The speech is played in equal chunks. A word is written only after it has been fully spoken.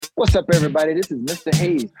What's up, everybody? This is Mr.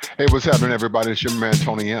 Hayes. Hey, what's happening, everybody? It's your man,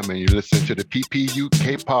 Tony M, and you're listening to the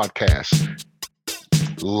PPUK podcast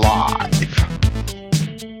live.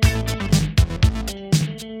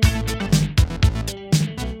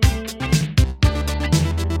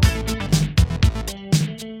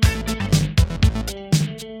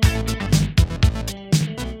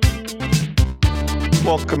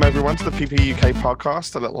 Welcome everyone to the PPUK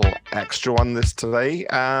podcast, a little extra one this today.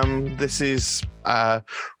 This is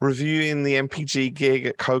reviewing the MPG gig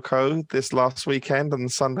at Coco this last weekend on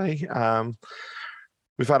Sunday.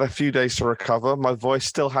 We've had a few days to recover. My voice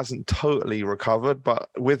still hasn't totally recovered, but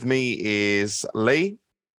with me is Lee.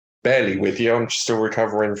 Barely with you. I'm still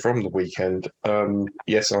recovering from the weekend.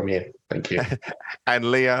 Yes, I'm here. Thank you.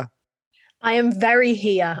 And Leah. I am very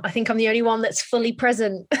here. I think I'm the only one that's fully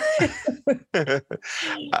present.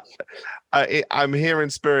 I'm here in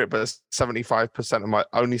spirit, but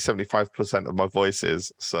 75% of my voice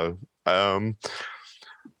is. So, right.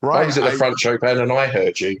 I was at the front show, Ben, and I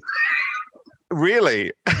heard you.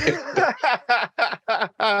 Really? But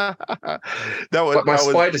my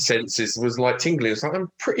spider senses was like tingling. It's like,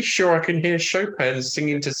 I'm pretty sure I can hear Chopin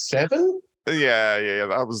singing to 7. Yeah,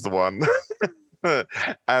 that was the one.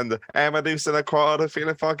 And Amadeus in a quarter,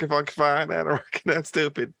 feeling funky fine, and I reckon that's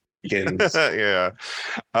stupid. Yeah.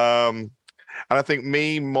 And I think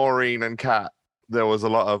me, Maureen, and Kat, there was a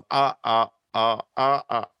lot of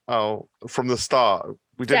from the start.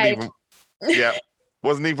 We didn't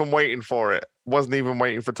wasn't even waiting for it. Wasn't even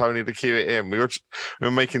waiting for Tony to cue it in. We were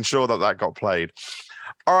making sure that got played.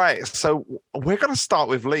 All right, so we're going to start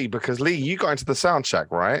with Lee, because Lee, you got into the sound check,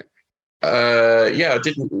 right? Yeah, I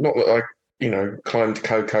didn't. Not that I, climbed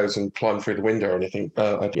Coco's and climbed through the window or anything.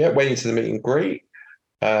 Went into the meet and greet.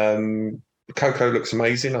 Coco looks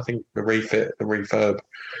amazing. I think the refurb,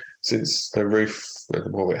 since the roof,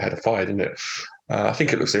 it had a fire, didn't it? I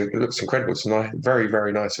think it looks incredible. It's a nice, very,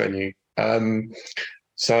 very nice venue.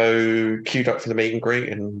 So queued up for the meet and greet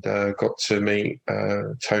and got to meet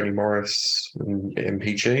Tony Morris and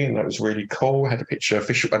MPG, and that was really cool. Had an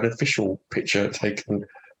official picture taken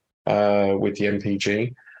with the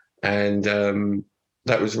MPG, and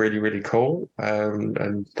that was really, really cool.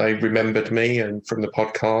 And they remembered me and from the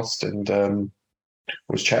podcast, and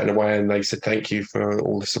was chatting away, and they said thank you for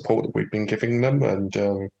all the support that we've been giving them, and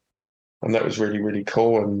that was really, really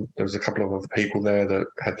cool. And there was a couple of other people there that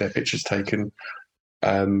had their pictures taken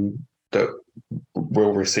that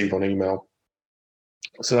we'll receive on email.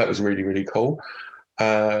 So that was really, really cool.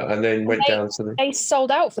 And then they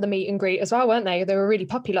sold out for the meet and greet as well, weren't they? They were really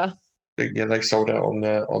popular. Yeah, they sold out on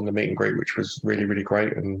the meet and greet, which was really, really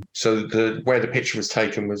great. And so where the picture was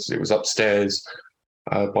taken was upstairs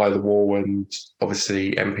by the wall, and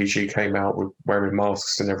obviously MPG came out with wearing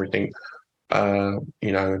masks and everything. And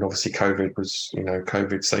obviously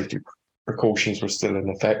COVID safety precautions were still in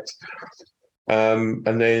effect. And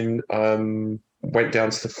then went down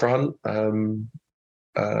to the front.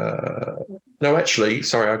 No, actually,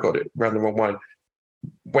 sorry, I got it round the wrong way.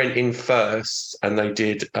 Went in first, and they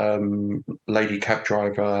did Lady Cab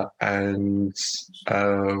Driver and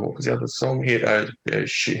what was the other song? Here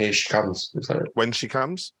She Comes. Is that it? When She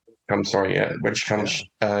Comes? When She Comes.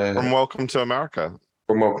 From Welcome to America.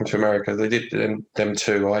 From Welcome to America. They did them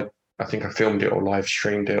too. I think I filmed it or live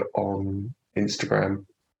streamed it on Instagram.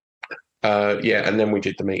 And then we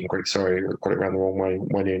did the meet and greet. Sorry, I got it around the wrong way.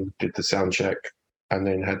 Went in, did the sound check, and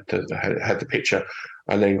then had the picture,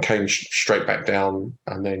 and then came straight back down,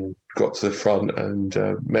 and then got to the front and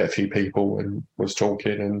met a few people and was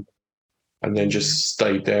talking, and then just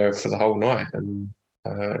stayed there for the whole night, and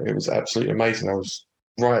it was absolutely amazing. I was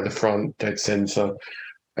right at the front, dead centre.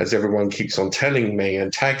 As everyone keeps on telling me and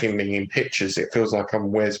tagging me in pictures, it feels like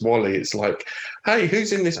I'm Where's Wally. It's like, hey,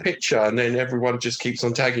 who's in this picture? And then everyone just keeps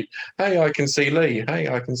on tagging, hey, I can see Lee. Hey,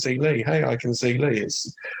 I can see Lee. Hey, I can see Lee.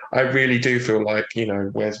 I really do feel like,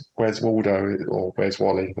 where's Waldo, or where's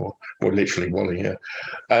Wally, or literally Wally, yeah.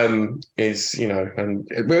 And it's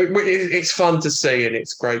fun to see, and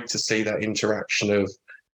it's great to see that interaction of,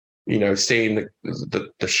 seeing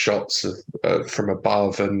the shots of from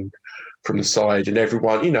above and from the side, and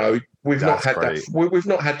everyone, we've not had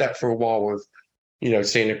that for a while, of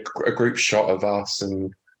seeing a group shot of us,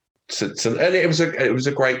 and it was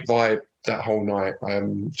a great vibe that whole night.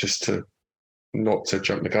 Just to not to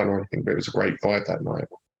jump the gun or anything, but it was a great vibe that night.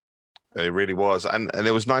 It really was, and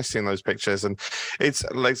it was nice seeing those pictures, and it's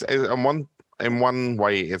like in one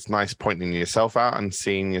way, it's nice pointing yourself out and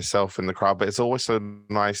seeing yourself in the crowd, but it's also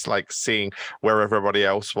nice, like, seeing where everybody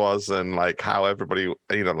else was and like how everybody,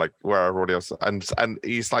 where everybody else, and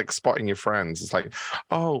he's like spotting your friends. It's like,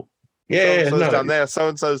 oh, yeah, so-and-so's down there,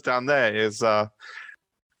 so-and-so's down there is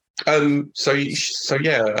And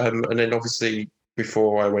then obviously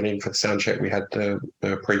before I went in for the sound check, we had the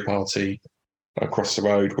pre-party across the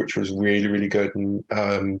road, which was really, really good.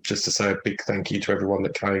 And just to say a big thank you to everyone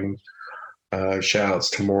that came. Shout outs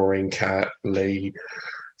to Maureen, Kat, Lee,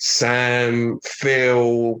 Sam,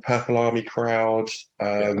 Phil, Purple Army crowd,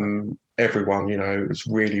 everyone. It was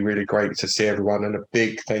really, really great to see everyone, and a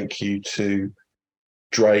big thank you to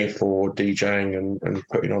Dre for DJing and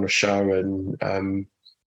putting on a show. And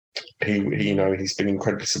he's been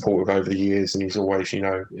incredibly supportive over the years, and he's always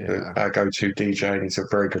our go-to DJ, and he's a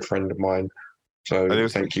very good friend of mine. So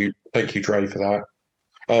thank you, Dre, for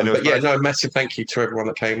that. Massive thank you to everyone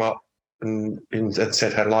that came up and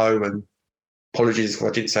said hello, and apologies if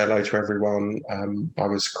I didn't say hello to everyone. I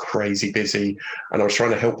was crazy busy, and I was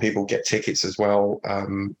trying to help people get tickets as well.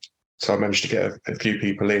 So I managed to get a few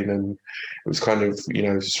people in, and it was kind of,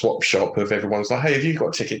 swap shop of everyone's like, hey, have you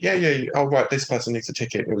got a ticket? Yeah. Oh, right, this person needs a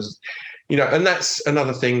ticket. It was, and that's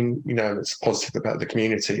another thing, that's positive about the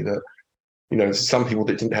community, that, some people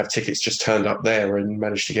that didn't have tickets just turned up there and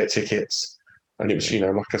managed to get tickets. And it was,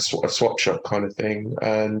 like a swap shop kind of thing.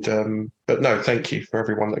 And but no, thank you for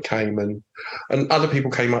everyone that came, and other people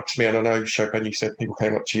came up to me. And I know, Chopin, you said people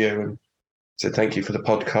came up to you and said thank you for the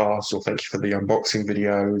podcast, or thank you for the unboxing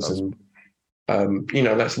videos, and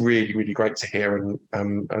that's really, really great to hear.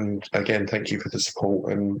 And again, thank you for the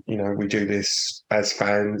support. And we do this as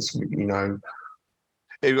fans,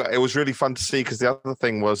 It was really fun to see, because the other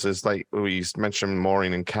thing is like we mentioned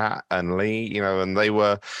Maureen and Kat and Lee, and they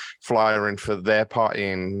were flying for their party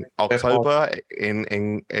in October.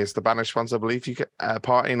 In it's the Banished Ones, I believe, you get a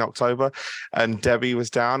party in October, and Debbie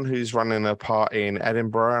was down, who's running a party in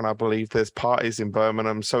Edinburgh, and I believe there's parties in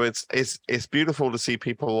Birmingham. So it's beautiful to see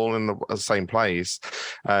people all in the same place,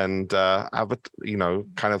 and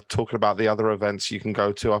kind of talking about the other events you can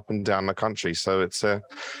go to up and down the country. So it's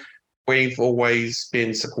we've always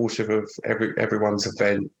been supportive of everyone's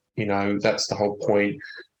event. That's the whole point.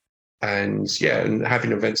 And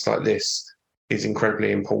having events like this is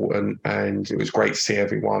incredibly important. And it was great to see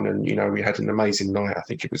everyone. And we had an amazing night. I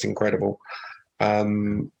think it was incredible.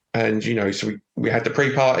 And so we had the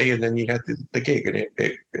pre-party, and then you had the gig, and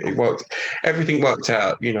it worked. Everything worked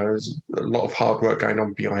out. There's a lot of hard work going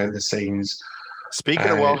on behind the scenes. Speaking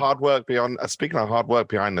of hard work behind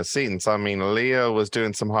the scenes, I mean, Leah was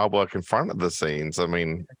doing some hard work in front of the scenes. I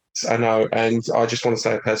mean, I know, and I just want to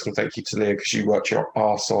say a personal thank you to Leah, because you worked your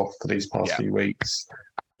arse off for these past few weeks.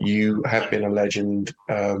 You have been a legend,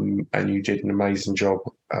 and you did an amazing job.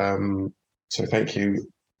 So thank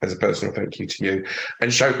you, as a personal thank you to you.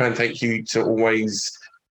 And Chopin, thank you to always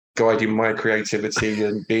guiding my creativity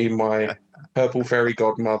and being my purple fairy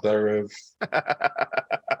godmother of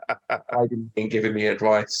and giving me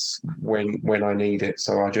advice when I need it.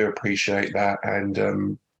 So I do appreciate that. And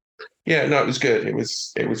it was good. It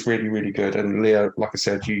was really, really good. And Leah, like I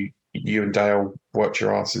said, you and Dale worked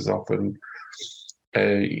your asses off, and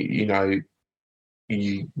you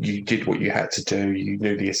did what you had to do. You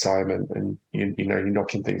knew the assignment, and you're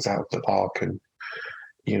knocking things out of the park, and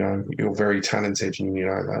you're very talented, and you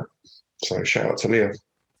know that. So shout out to Leah.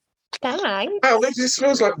 Thanks. Oh, this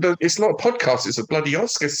feels like it's not a podcast, it's a bloody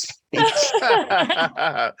Oscar speech.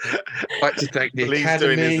 I'd like to thank the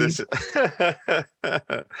Academy.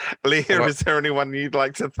 Leah, is there anyone you'd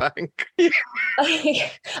like to thank?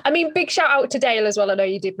 I mean, big shout out to Dale as well. I know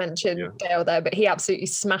you did mention Dale there, but he absolutely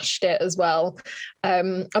smashed it as well.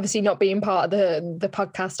 Obviously, not being part of the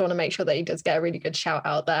podcast, I want to make sure that he does get a really good shout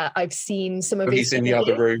out there. I've seen some of his. He's in the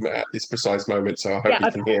other room at this precise moment, so I hope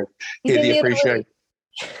you can hear the appreciation.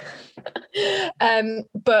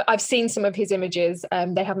 But I've seen some of his images.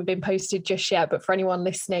 They haven't been posted just yet, but for anyone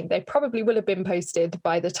listening, they probably will have been posted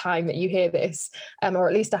by the time that you hear this, or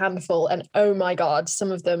at least a handful. And oh my God,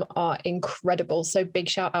 some of them are incredible. So big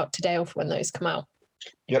shout out to Dale for when those come out.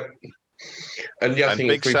 Yep. And yeah,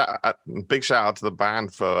 big shout out to the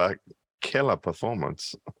band for a killer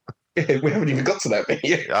performance. Yeah, we haven't even got to that bit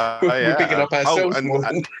yet. We're picking up ourselves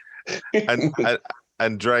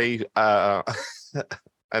and Dre.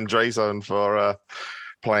 And Drezone for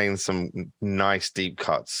playing some nice deep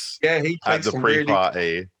cuts. Yeah, he at the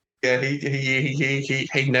pre-party.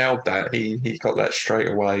 He nailed that. He got that straight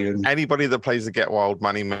away. And anybody that plays the Get Wild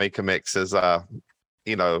Money Maker mix is,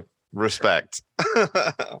 respect.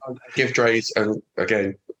 Give Dre's, and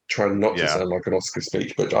again, trying not to sound like an Oscar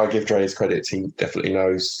speech, but I give Dre his credit. He definitely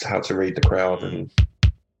knows how to read the crowd. And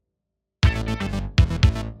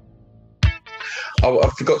I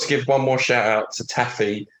forgot to give one more shout out to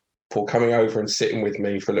Taffy, for coming over and sitting with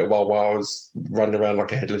me for a little while I was running around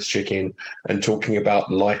like a headless chicken and talking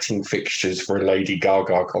about lighting fixtures for a Lady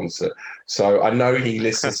Gaga concert. So I know he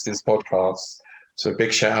listens to this podcast. So a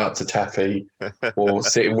big shout out to Taffy for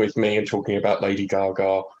sitting with me and talking about Lady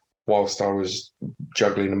Gaga whilst I was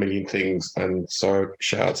juggling a million things. And so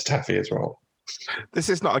shout out to Taffy as well. This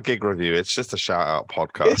is not a gig review. It's just a shout out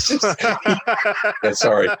podcast. Yeah,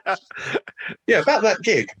 sorry. Yeah, about that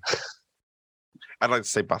gig. I'd like to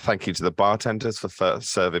say thank you to the bartenders for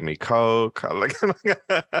serving me Coke. Yeah,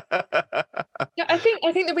 I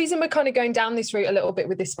think the reason we're kind of going down this route a little bit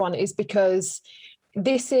with this one is because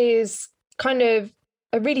this is kind of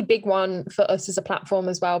a really big one for us as a platform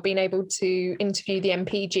as well, being able to interview the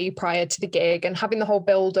MPG prior to the gig and having the whole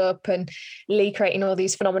build up and Lee creating all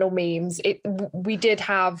these phenomenal memes. We did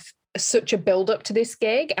have such a build up to this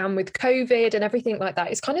gig, and with COVID and everything like that,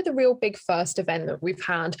 it's kind of the real big first event that we've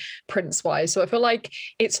had Prince wise. So I feel like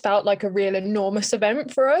it's felt like a real enormous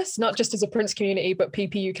event for us, not just as a Prince community, but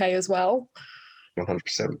PP UK as well.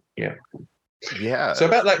 100%. Yeah. Yeah. So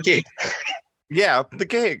about that gig. Yeah, the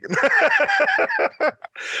gig.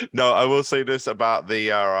 No, I will say this about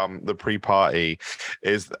the pre-party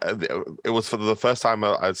is it was for the first time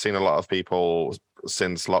I'd seen a lot of people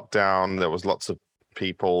since lockdown. There was lots of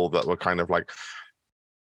people that were kind of like,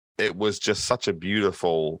 it was just such a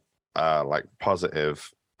beautiful like positive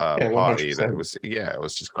party that it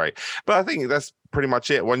was just great. But I think that's pretty much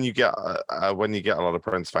it. When you get a lot of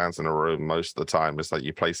Prince fans in a room, most of the time it's like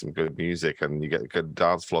you play some good music and you get a good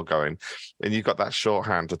dance floor going, and you've got that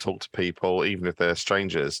shorthand to talk to people, even if they're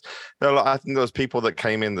strangers. I think there was people that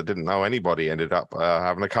came in that didn't know anybody, ended up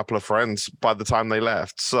having a couple of friends by the time they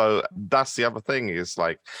left. So that's the other thing is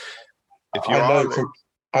like, if you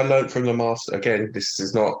I learned from the master. Again, this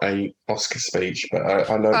is not a Oscar speech, but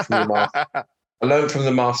I learned from the master. I learned from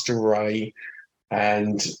the master Ray,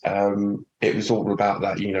 and it was all about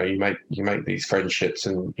that. You know, you make these friendships,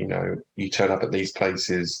 and you know, you turn up at these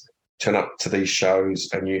places, turn up to these shows,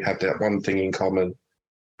 and you have that one thing in common,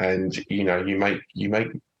 and you know, you make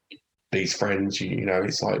these friends. You know,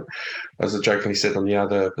 it's like, as I jokingly said on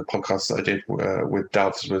the podcast that I did with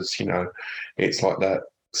Doves, was, you know, it's like that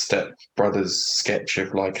Step Brothers sketch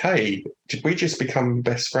of like, hey, did we just become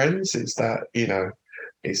best friends? It's that, you know,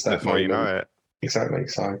 it's that before moment. you know it. Exactly.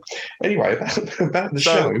 So anyway, about the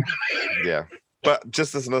show. Yeah. But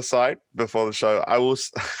just as an aside before the show, I will,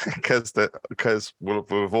 because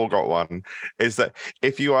we've all got one, is that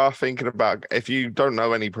if you don't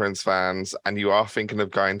know any Prince fans and you are thinking of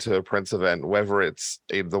going to a Prince event, whether it's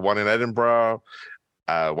the one in Edinburgh,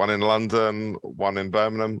 one in London, one in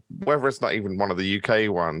Birmingham, whether it's not even one of the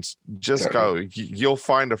UK ones, just go. You'll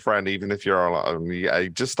find a friend, even if you're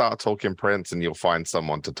alone. Just start talking Prince and you'll find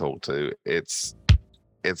someone to talk to. It's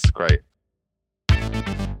great.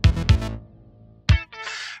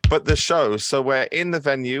 But the show, so we're in the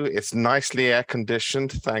venue. It's nicely air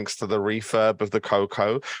conditioned thanks to the refurb of the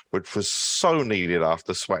Coco, which was so needed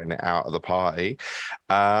after sweating it out at the party.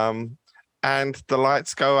 And the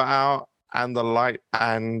lights go out. And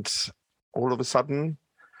all of a sudden,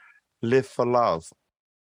 Live for Love.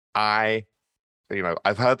 I've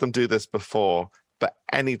heard them do this before, but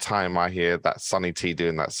anytime I hear that Sonny T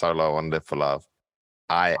doing that solo on Live for Love,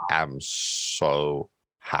 I am so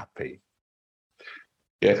happy.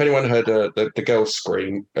 Yeah, if anyone heard the girl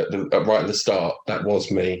scream right at the start, that was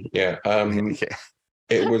me. Yeah. Yeah.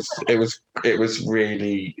 It was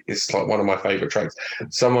really, it's like one of my favorite tracks.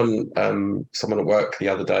 Someone at work the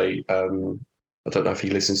other day, I don't know if he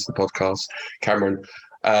listens to the podcast, Cameron,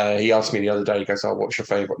 he asked me the other day, he goes, "Oh, what's your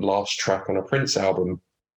favorite last track on a Prince album?"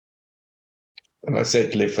 And I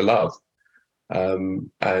said, "Live for Love."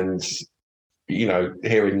 And you know,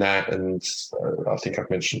 hearing that, and I think I've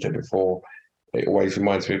mentioned it before, it always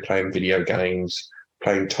reminds me of playing video games,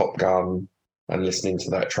 playing Top Gun, and listening to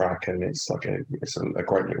that track, and it's like a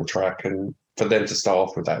great little track. And for them to start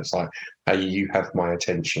off with that, it's like, hey, you have my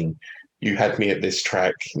attention. You had me at this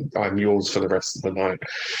track. I'm yours for the rest of the night.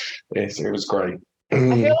 It was great. I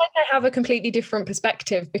feel like I have a completely different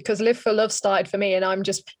perspective because Live for Love started for me and I'm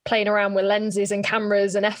just playing around with lenses and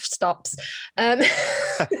cameras and f-stops. But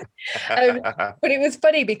it was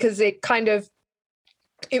funny because it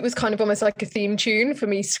was kind of almost like a theme tune for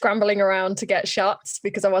me scrambling around to get shots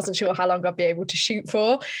because I wasn't sure how long I'd be able to shoot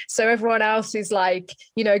for. So everyone else is like,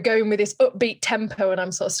 you know, going with this upbeat tempo and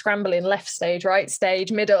I'm sort of scrambling left stage, right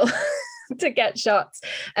stage, middle. to get shots.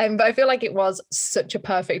 But I feel like it was such a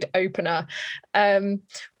perfect opener.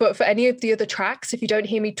 But for any of the other tracks, if you don't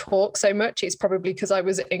hear me talk so much, it's probably because I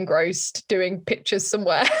was engrossed doing pictures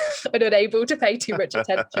somewhere and unable to pay too much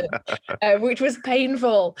attention, which was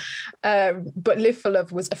painful. But Live for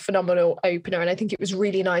Love was a phenomenal opener. And I think it was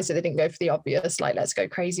really nice that they didn't go for the obvious, like Let's Go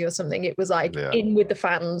Crazy or something. It was like in with the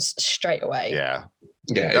fans straight away. Yeah.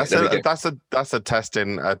 Yeah, that's a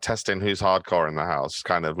testing who's hardcore in the house,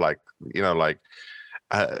 kind of like, you know, like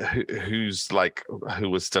who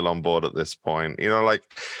was still on board at this point, you know, like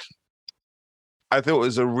I thought it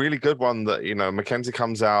was a really good one that, you know, Mackenzie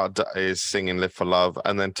comes out, is singing Live for Love,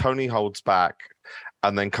 and then Tony holds back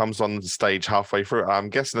and then comes on the stage halfway through. I'm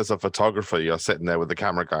guessing as a photographer, you're sitting there with the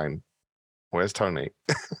camera going, where's Tony?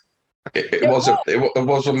 It was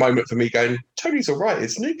a moment for me going, Tony's all right,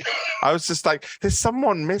 isn't he? I was just like, there's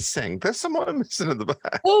someone missing. There's someone missing in the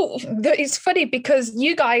back. Well, it's funny because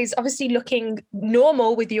you guys obviously looking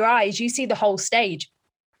normal with your eyes, you see the whole stage.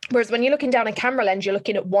 Whereas when you're looking down a camera lens, you're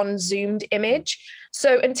looking at one zoomed image.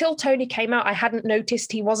 So until Tony came out, I hadn't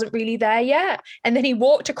noticed he wasn't really there yet. And then he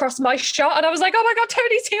walked across my shot and I was like, oh my God,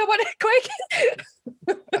 Tony's here, what quick.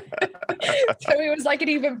 So it was like an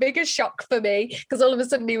even bigger shock for me because all of a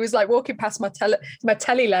sudden he was like walking past my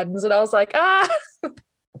telly lens and I was like,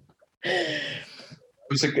 It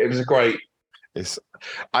was a great.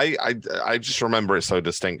 I just remember it so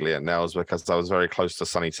distinctly at Nels because I was very close to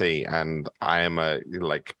Sonny T, and I am a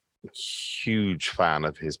huge fan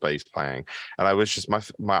of his bass playing, and I was just my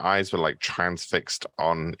eyes were like transfixed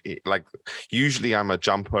on it. Like usually I'm a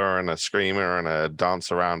jumper and a screamer and a dance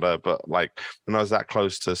arounder, but like when I was that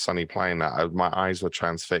close to Sonny playing that, my eyes were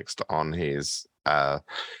transfixed on his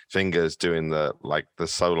fingers doing the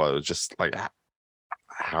solo, just like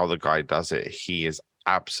how the guy does it. He is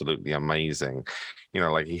absolutely amazing. You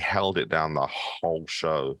know, like he held it down the whole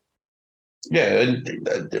show. Yeah, and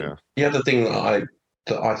the other thing that I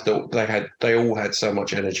thought they all had so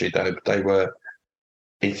much energy. They were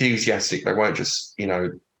enthusiastic. They weren't just, you know,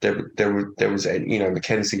 there was, you know,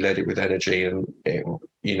 Mackenzie led it with energy, and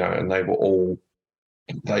you know, and they were all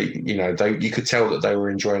you could tell that they were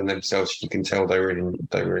enjoying themselves. You can tell they were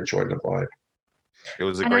enjoying the vibe. It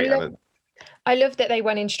was a great. I love that they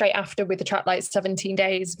went in straight after with the track like 17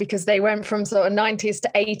 Days because they went from sort of 90s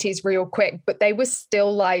to 80s real quick, but they were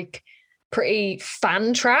still like pretty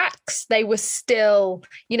fan tracks. They were still,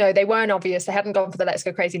 you know, they weren't obvious. They hadn't gone for the Let's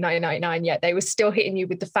Go Crazy 1999 yet. They were still hitting you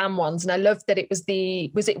with the fan ones. And I loved that it was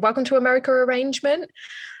was it Welcome to America arrangement?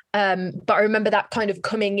 But I remember that kind of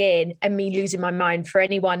coming in and me losing my mind. For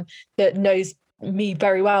anyone that knows me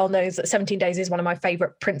very well knows that 17 Days is one of my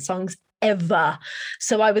favorite Prince songs ever.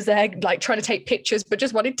 So I was there like trying to take pictures but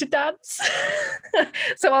just wanted to dance.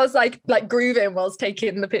 So I was like grooving whilst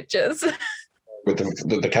taking the pictures with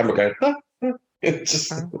the camera going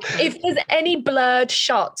If there's any blurred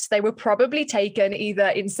shots, they were probably taken either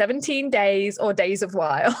in 17 Days or Days of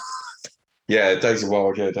Wild. Yeah, Days of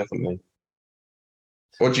Wild, yeah, definitely.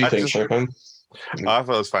 What do you think, Chopin? I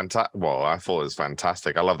thought it was fantastic. Well, I thought it was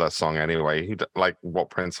fantastic. I love that song anyway. Like, what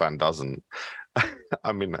Prince fan doesn't?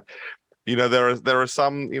 I mean, you know, there are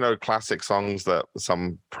some, you know, classic songs that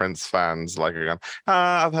some Prince fans like are going,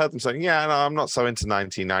 I've heard them saying, yeah, no, I'm not so into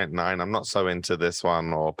 1999. I'm not so into this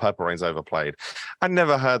one, or Purple Rain's overplayed. I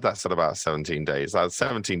never heard that said about 17 Days.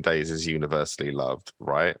 17 Days is universally loved,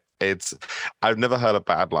 right? I've never heard a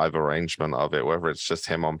bad live arrangement of it, whether it's just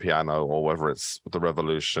him on piano or whether it's the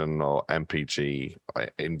Revolution or MPG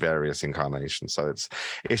in various incarnations. So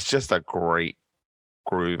it's just a great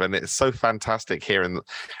groove, and it's so fantastic hearing the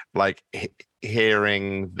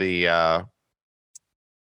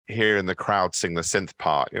crowd sing the synth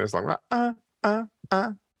part. You know, it's like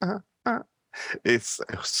it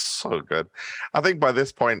was so good. I think by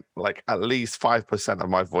this point, like at least 5% of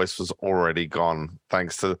my voice was already gone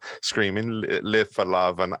thanks to screaming Live for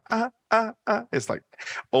Love, and it's like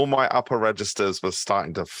all my upper registers were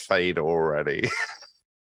starting to fade already.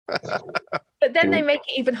 But then they make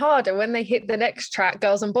it even harder when they hit the next track,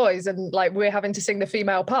 Girls and Boys, and like we're having to sing the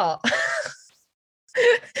female part.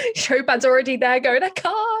 Chopin's already there going, I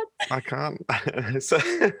can't. So,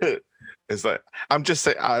 it's like I'm just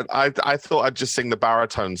saying. I thought I'd just sing the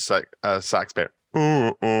baritone sax bit.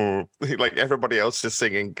 Like everybody else is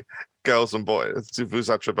singing Girls and Boys. Vous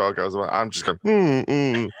êtes très belle, Girls and Boys. I'm just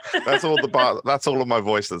going. That's all the bar. That's all of my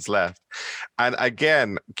voice that's left. And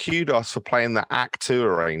again, kudos for playing the Act 2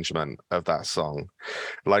 arrangement of that song.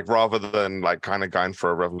 Like rather than like kind of going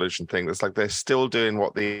for a Revolution thing, it's like they're still doing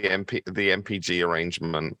what the MPG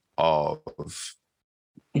arrangement of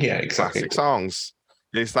exactly classic songs.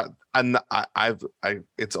 It's that, and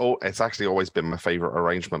it's actually always been my favorite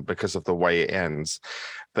arrangement because of the way it ends.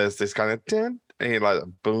 There's this kind of and you're like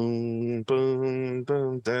boom, boom,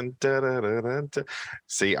 boom, dun, dun, dun, dun, dun, dun.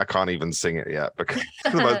 See, I can't even sing it yet because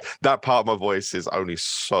that part of my voice is only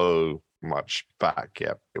so much back.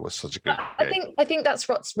 Yeah, it was such a good gig. I think that's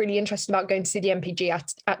what's really interesting about going to see the MPG.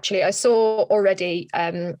 Actually, I saw already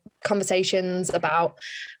conversations about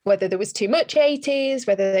whether there was too much 80s,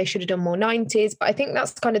 whether they should have done more 90s. But I think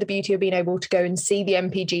that's kind of the beauty of being able to go and see the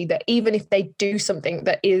MPG, that even if they do something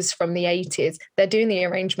that is from the 80s, they're doing the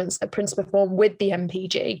arrangements that Prince performed with the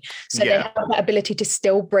MPG. So they have that ability to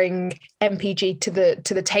still bring MPG to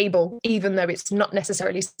the table, even though it's not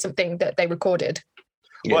necessarily something that they recorded.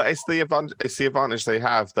 Yeah. Well, it's the advantage they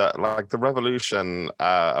have that, like, the Revolution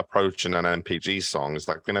approach in an MPG song is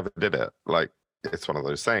like they never did it. Like, it's one of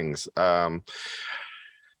those things. Whereas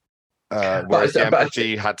the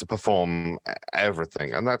MPG had to perform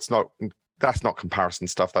everything, and that's not comparison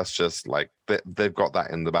stuff. That's just like they've got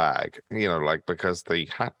that in the bag, like because they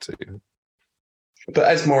had to. But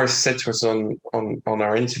as Morris said to us on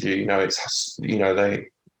our interview,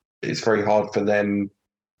 it's very hard for them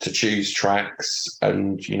to choose tracks,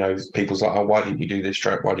 and people's like, oh, why didn't you do this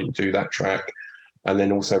track? Why didn't you do that track? And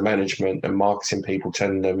then also management and marketing people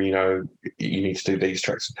telling them, you need to do these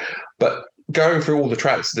tracks. But going through all the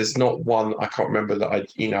tracks, there's not one I can't remember that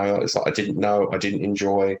it's like I didn't know, I didn't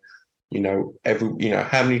enjoy.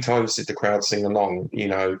 How many times did the crowd sing along?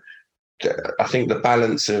 I think the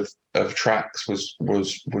balance of tracks was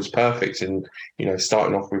perfect, and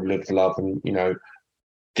starting off with Live for Love and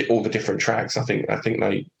all the different tracks. I think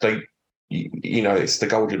they it's the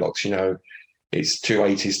Goldilocks. It's 2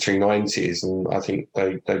 80s, 2 90s, and I think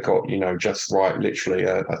they got just right. Literally,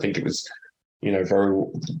 I think it was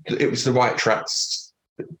it was the right tracks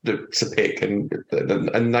to pick, and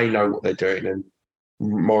they know what they're doing, and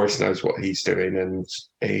Morris knows what he's doing, and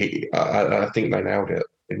I think they nailed it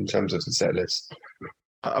in terms of the set list.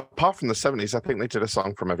 Apart from the 70s, I think they did a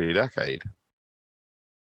song from every decade.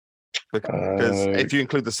 Because if you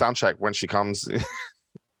include the soundcheck when she comes,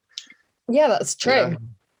 yeah, that's true.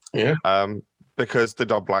 Yeah. Because they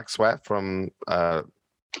done Black Sweat from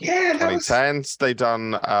 2010s. They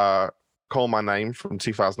done Call My Name from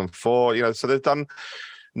 2004. So they've done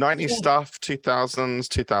 90s stuff, 2000s,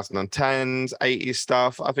 2010s, 80s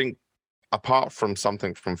stuff. I think apart from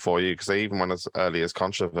something from For You, because they even went as early as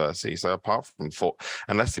Controversy. So apart from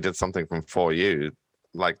unless they did something from For You,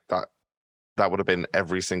 like that would have been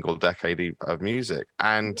every single decade of music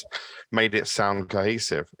and made it sound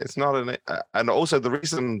cohesive. It's not and also the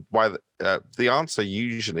reason why the answer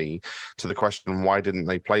usually to the question, why didn't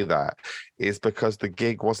they play that, is because the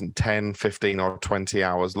gig wasn't 10, 15 or 20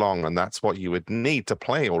 hours long. And that's what you would need to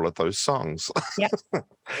play all of those songs. Yeah.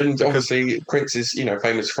 And obviously Prince's,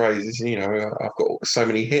 famous phrase is, I've got so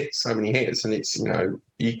many hits. And it's,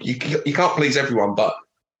 you can't please everyone, but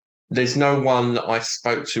there's no one that I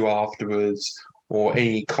spoke to afterwards or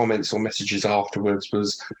any comments or messages afterwards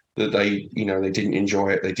was that they didn't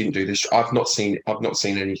enjoy it. They didn't do this. I've not seen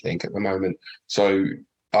anything at the moment. So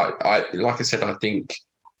I like I said, I think,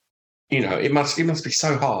 it must be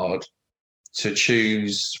so hard to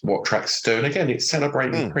choose what tracks to do. And again, it's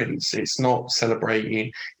celebrating Prince. It's not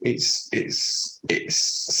celebrating, it's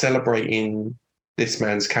celebrating this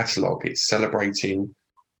man's catalogue. It's celebrating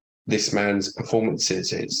this man's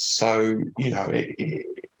performances. It's so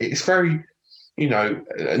it's very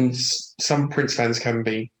and some Prince fans can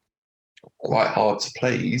be quite hard to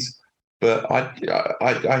please, but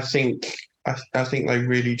I think they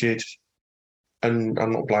really did, and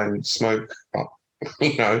I'm not blowing smoke, but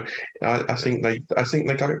I think they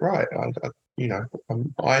got it right.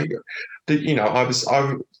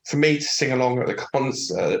 For me to sing along at the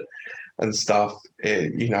concert and stuff,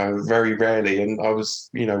 very rarely. And I was,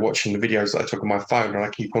 watching the videos that I took on my phone, and I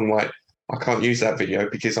keep on like, I can't use that video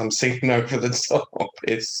because I'm singing over the top.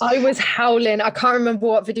 I was howling. I can't remember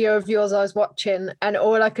what video of yours I was watching, and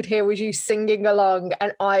all I could hear was you singing along,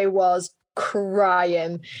 and I was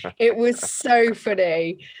crying. It was so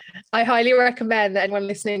funny. I highly recommend that anyone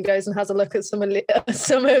listening goes and has a look at some of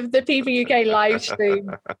the PP UK live stream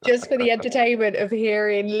just for the entertainment of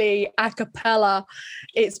hearing Lee a cappella.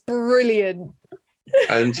 It's brilliant.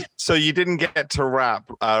 And so you didn't get to rap,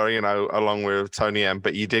 along with Tony M,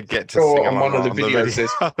 but you did get to sing on along one of the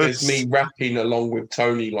videos. There's me rapping along with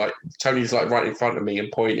Tony. Like Tony's like right in front of me and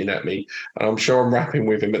pointing at me, and I'm sure I'm rapping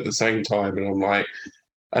with him at the same time. And I'm like,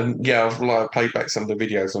 and yeah, I've played back some of the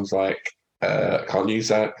videos. I was like, can't use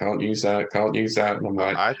that, can't use that, can't use that. And I'm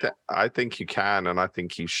like, I think you can, and I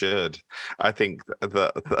think you should. I think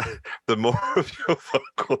the more of your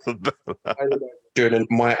vocal, the better. Doing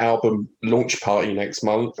my album launch party next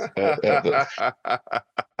month.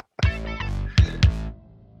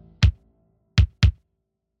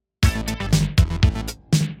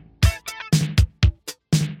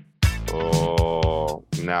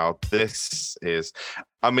 Now this is,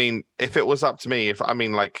 I mean, if it was up to me,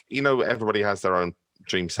 everybody has their own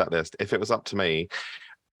dream set list. If it was up to me,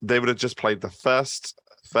 they would have just played the first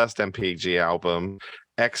MPG album,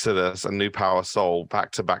 Exodus and New Power Soul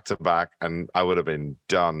back to back to back, and I would have been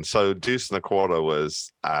done. So Deuce and a Quarter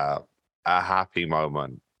was a happy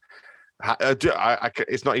moment.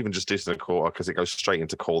 It's not even just Deuce and a Quarter because it goes straight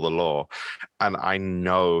into Call the Law, and I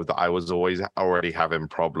know that I was already having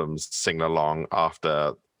problems singing along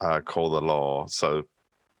after Call the Law. So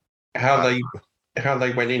how they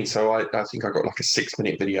went in. So I think I got like a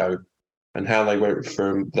 6-minute video, and how they went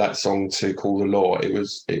from that song to Call the Law. It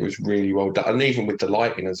was really well done, and even with the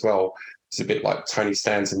lighting as well. It's a bit like Tony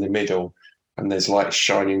stands in the middle, and there's light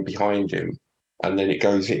shining behind him, and then he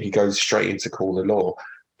goes straight into Call the Law.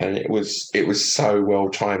 And it was so well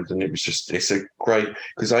timed, and it's a great,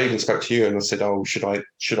 because I even spoke to you and I said, oh, should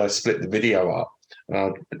I split the video up?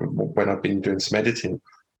 When I've been doing some editing,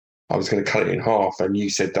 I was going to cut it in half, and you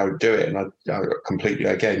said don't do it, and I completely,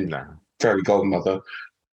 again, very Godmother.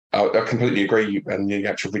 I completely agree, and the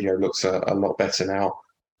actual video looks a lot better now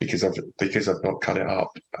because I've not cut it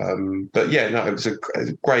up. But yeah, no, it was a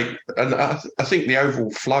great, and I think the overall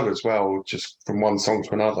flow as well, just from one song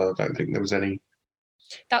to another. I don't think there was any.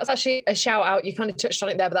 That was actually a shout out. You kind of touched on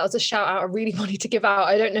it there, but that was a shout out I really wanted to give out.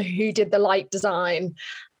 I don't know who did the light design,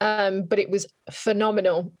 but it was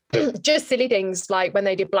phenomenal. Just silly things like when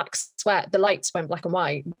they did Black Sweat, the lights went black and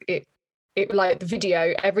white. It like the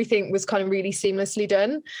video, everything was kind of really seamlessly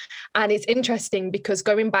done. And it's interesting because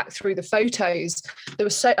going back through the photos, there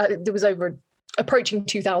was over approaching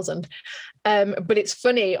 2,000. But it's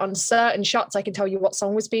funny, on certain shots, I can tell you what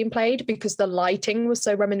song was being played because the lighting was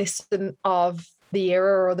so reminiscent of the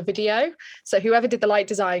era or the video. So whoever did the light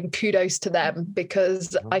design, kudos to them,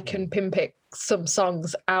 because I can pinpick some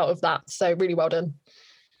songs out of that. So really well done.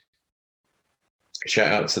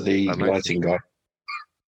 Shout out to the lighting guy.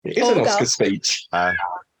 It is an Oscar speech. I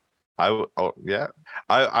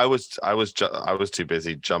was too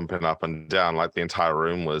busy jumping up and down, like the entire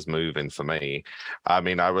room was moving for me. I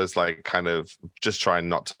mean, I was like kind of just trying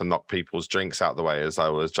not to knock people's drinks out the way as I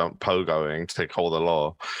was pogoing to Call the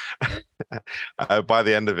Law. By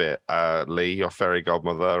the end of it, Lee, your fairy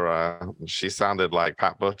godmother, she sounded like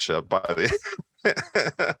Pat Butcher by the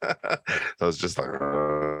I was just like,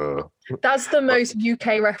 that's the most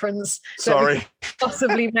UK reference sorry that we could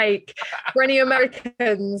possibly make. For any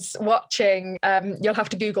Americans watching, you'll have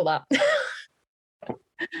to Google that.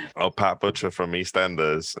 Oh, Pat Butcher from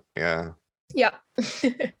EastEnders. Yeah.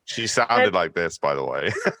 She sounded like this, by the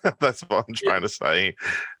way. That's what I'm trying to say.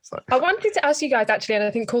 I wanted to ask you guys, actually, and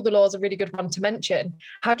I think Call the Law is a really good one to mention.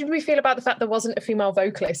 How did we feel about the fact there wasn't a female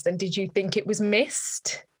vocalist, and did you think it was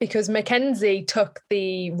missed? Because Mackenzie took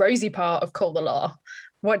the Rosie part of Call the Law.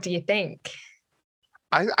 What do you think?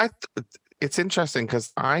 It's interesting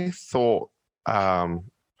because I thought there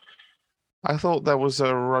was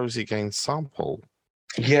a Rosie Gaines sample.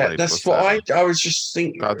 Yeah, that's what I was just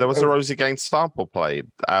thinking. There was a Rosie Gaines sample played.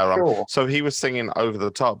 Sure. So he was singing over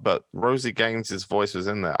the top, but Rosie Gaines' voice was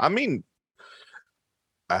in there. I mean,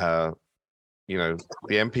 the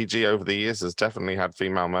MPG over the years has definitely had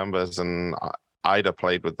female members, and Ida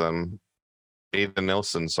played with them. Ida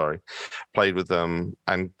Nilsson, played with them,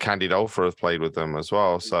 and Candy Dolfer has played with them as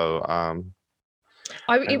well. So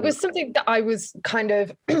it was something that I was kind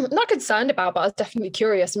of not concerned about, but I was definitely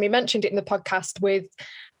curious. And we mentioned it in the podcast with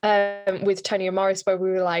Tony and Morris, where we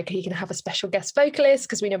were like, "Are you going to have a special guest vocalist?"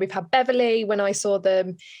 Because we know we've had Beverly. When I saw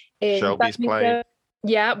them in Shelby's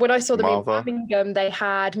Birmingham, when I saw them Martha. in Birmingham, they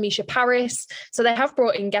had Misha Paris. So they have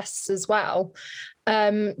brought in guests as well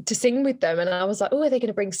to sing with them. And I was like, "Oh, are they going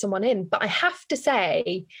to bring someone in?" But I have to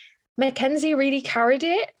say, Mackenzie really carried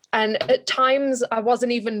it. And at times I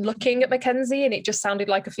wasn't even looking at Mackenzie and it just sounded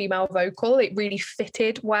like a female vocal. It really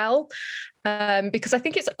fitted well. Because I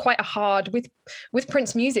think it's quite a hard with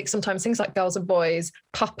Prince music, sometimes things like Girls and Boys,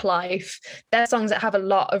 Pop Life, they're songs that have a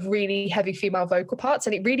lot of really heavy female vocal parts,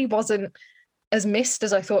 and it really wasn't as missed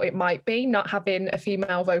as I thought it might be, not having a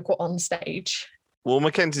female vocal on stage. Well,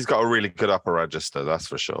 Mackenzie's got a really good upper register, that's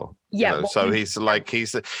for sure. Yeah. So he's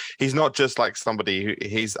not just like somebody who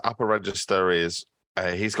his upper register is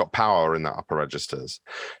he's got power in the upper registers,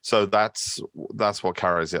 so that's what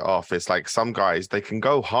carries it off. It's like some guys, they can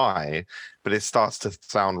go high, but it starts to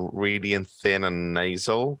sound really thin and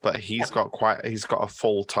nasal. But he's got a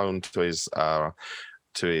full tone to his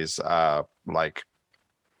like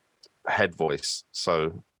head voice.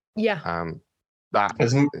 So that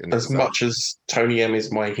as much as Tony M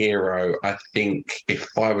is my hero, I think if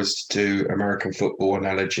I was to do American football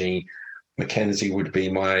analogy, Mackenzie would be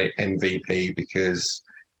my MVP because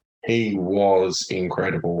he was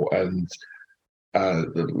incredible. And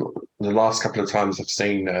the last couple of times I've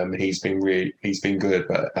seen him, he's been good.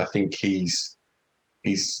 But I think he's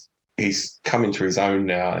come into his own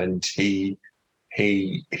now, and he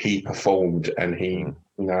performed, and he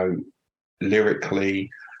lyrically,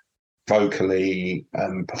 vocally,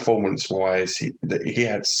 performance wise, he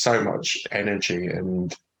had so much energy,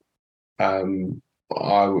 and I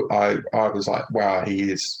was like, wow,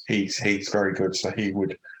 he's very good. So he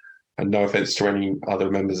would, and no offense to any other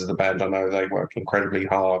members of the band, I know they work incredibly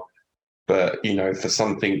hard, but for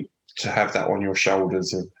something to have that on your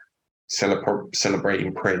shoulders of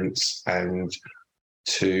celebrating Prince, and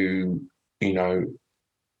to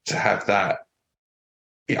have that,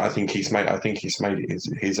 I think he's made it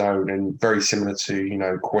his own, and very similar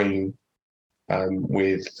to Queen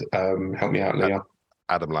with help me out, Leah.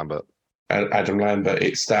 Adam Lambert.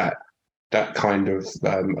 It's that kind of,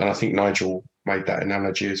 and I think Nigel made that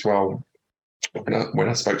analogy as well. When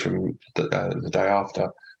I spoke to him the day after,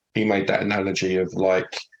 he made that analogy of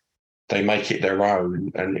like they make it their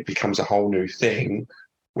own, and it becomes a whole new thing,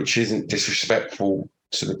 which isn't disrespectful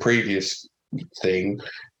to the previous thing.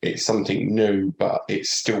 It's something new, but it's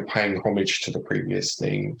still paying homage to the previous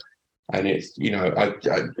thing. And it's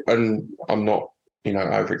I'm not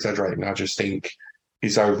over exaggerating. I just think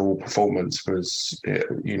his overall performance was, it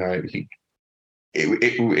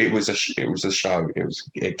was a show. It was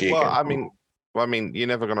a gig. Well, I mean, you're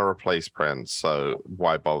never going to replace Prince, so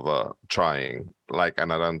why bother trying?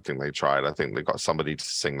 And I don't think they tried. I think they got somebody to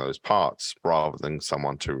sing those parts rather than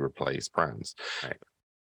someone to replace Prince.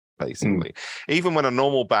 Basically, even when a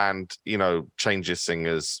normal band, changes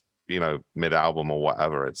singers, mid-album or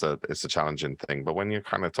whatever, it's a challenging thing. But when you're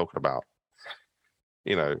kind of talking about,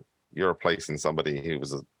 you're replacing somebody who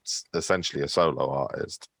was essentially a solo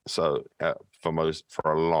artist. So for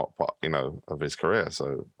a lot, of his career.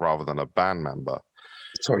 So rather than a band member.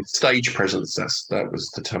 Sorry, stage presence. That was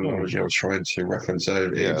the terminology I was trying to reference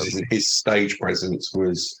earlier. Yeah. His stage presence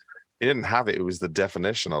was. He didn't have it. It was the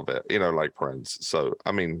definition of it, like Prince. So,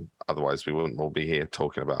 I mean, otherwise we wouldn't all be here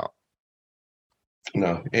talking about.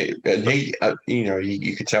 No, and he,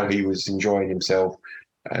 you could tell he was enjoying himself,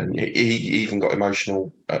 and he even got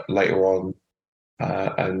emotional later on.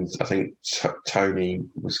 And I think Tony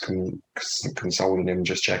was consoling him,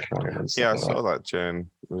 just checking on him. And I saw that, Jen.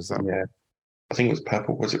 Was that? Yeah, I think it was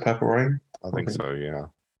Purple. Was it Purple Rain? I think so. Yeah.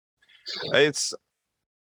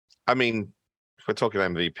 If we're talking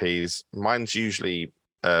MVPs, mine's usually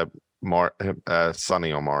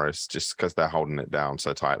Sonny or Morris, just because they're holding it down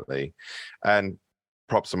so tightly. And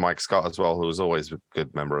props to Mike Scott as well, who was always a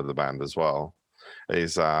good member of the band as well. I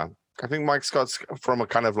think Mike Scott's from a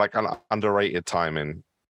kind of like an underrated time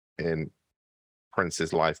in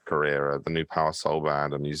Prince's life career, the New Power Soul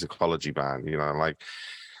Band, a musicology band,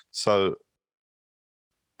 so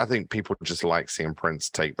I think people just like seeing Prince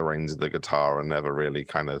take the reins of the guitar and never really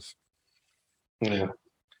kind of. Yeah,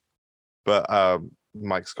 but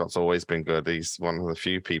Mike Scott's always been good. He's one of the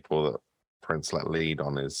few people that Prince let lead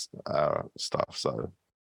on his stuff. So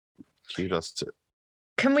kudos to.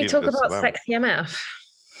 Can we talk about Sexy MF?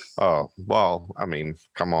 Oh well, I mean,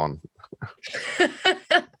 come on.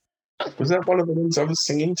 Was that one of the ones I was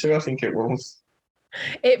singing to? I think it was.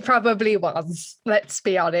 It probably was. Let's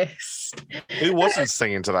be honest. Who wasn't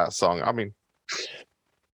singing to that song? I mean.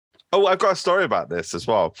 Oh, I've got a story about this as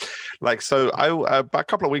well. So a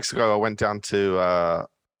couple of weeks ago, I went down to a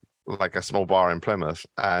small bar in Plymouth,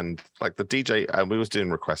 and the DJ, and we was doing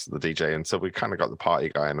requests of the DJ, and so we kind of got the party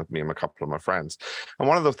going with me and a couple of my friends. And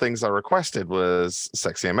one of the things I requested was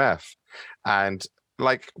Sexy MF, and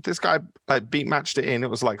this guy beat matched it in. It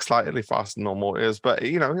was slightly faster than normal. It was, but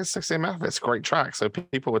it's Sexy MF. It's a great track, so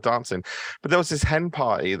people were dancing. But there was this hen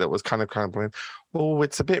party that was kind of playing. Oh,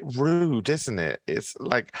 it's a bit rude, isn't it? It's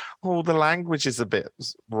the language is a bit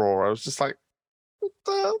raw. I was just like,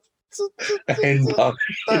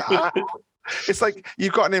 it's like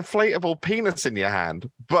you've got an inflatable penis in your hand,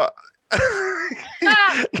 but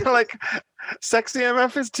you're Sexy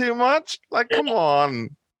MF is too much. Come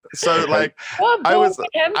on. So like What I was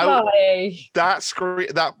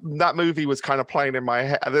that movie was kind of playing in my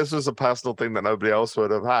head. This was a personal thing that nobody else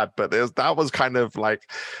would have had, but that was kind of like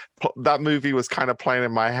that movie was kind of playing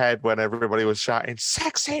in my head when everybody was shouting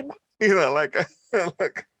 "sexy," like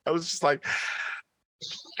I was just like,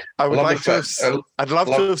 I'd love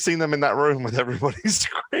to have seen them in that room with everybody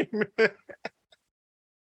screaming.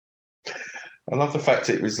 I love the fact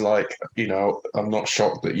it was like, I'm not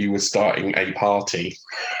shocked that you were starting a party.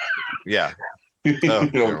 Yeah. I'm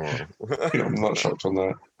not shocked on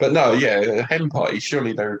that. But no, a hen party,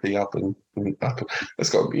 surely they would be up and up. It's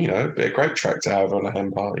got, be a great track to have on a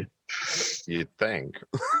hen party. You'd think.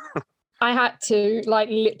 I had to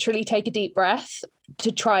literally take a deep breath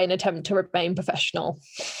to try and attempt to remain professional.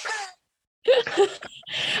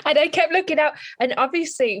 And I kept looking out, and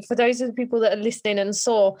obviously for those of the people that are listening and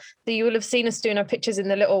saw that, you will have seen us doing our pictures in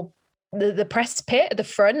the little the press pit at the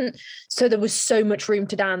front, so there was so much room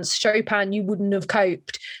to dance. Chopin, you wouldn't have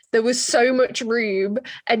coped. There was so much room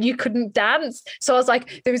and you couldn't dance. So I was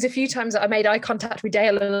like, there was a few times that I made eye contact with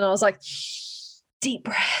Dale and I was like, deep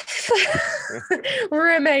breath,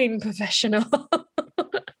 remain professional.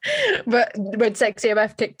 But when Sexy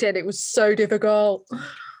MF kicked in, it was so difficult.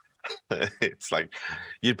 It's like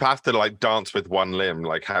you'd have to dance with one limb,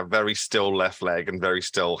 have very still left leg and very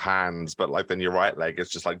still hands, but then your right leg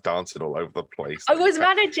is just dancing all over the place. I was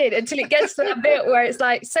managing until it gets to that bit where it's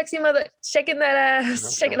like sexy mother shaking that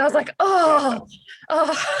ass, shaking. I was like, oh.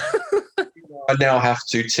 I now have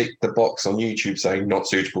to tick the box on YouTube saying not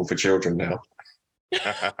suitable for children now.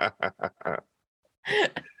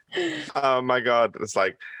 Oh my God. It's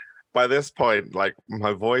like, by this point,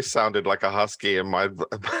 my voice sounded like a husky and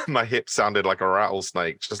my hips sounded like a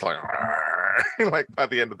rattlesnake, just like by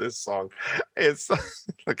the end of this song. It's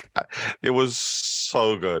it was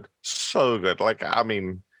so good. So good.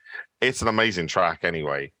 It's an amazing track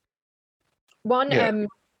anyway. One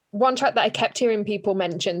track that I kept hearing people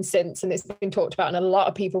mention since, and it's been talked about and a lot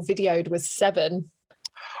of people videoed, was Seven.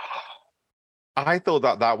 I thought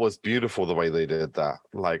that was beautiful the way they did that.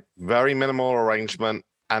 Very minimal arrangement.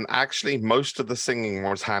 And actually, most of the singing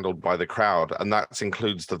was handled by the crowd, and that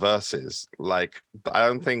includes the verses. I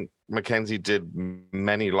don't think Mackenzie did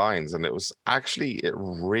many lines, and it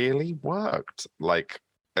really worked.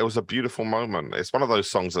 It was a beautiful moment. It's one of those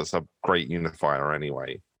songs that's a great unifier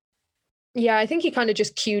anyway. Yeah, I think he kind of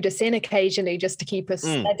just cued us in occasionally just to keep us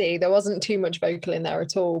steady. There wasn't too much vocal in there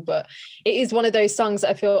at all, but it is one of those songs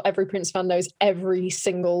that I feel every Prince fan knows every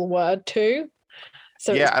single word to.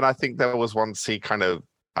 So yeah, and I think there was once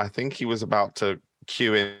I think he was about to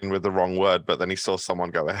cue in with the wrong word, but then he saw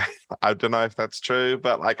someone go ahead. I don't know if that's true,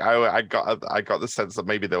 but I got the sense that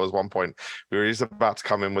maybe there was one point where he was about to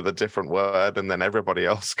come in with a different word, and then everybody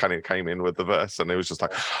else kind of came in with the verse, and it was just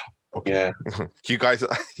like, okay, yeah, you guys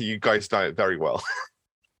know it very well.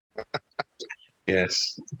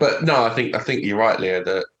 Yes, but no, I think you're right, Leah,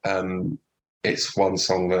 that it's one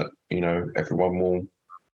song that everyone will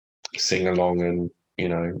sing along, and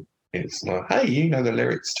it's like, hey, you know the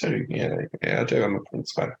lyrics too. Yeah, I do. I'm a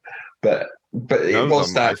Prince fan, but it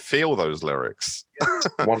was that I feel those lyrics.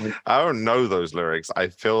 I don't know those lyrics. I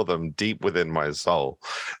feel them deep within my soul.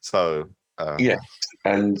 So yeah,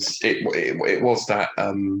 and it was that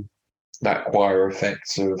that choir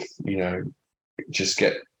effect of just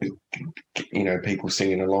get people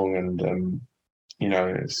singing along, and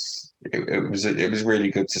it was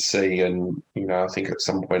really good to see. And I think at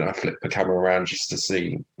some point I flipped the camera around just to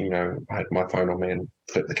see, I had my phone on me and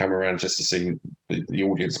flipped the camera around just to see the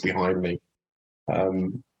audience behind me.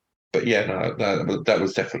 But yeah, no, that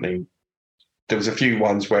was definitely, there was a few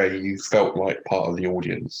ones where you felt like part of the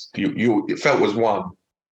audience. It felt as one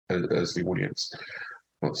as the audience.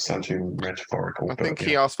 Not to sound too metaphorical. I think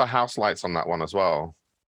he asked for house lights on that one as well.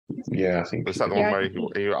 Yeah, I think. Was that the one where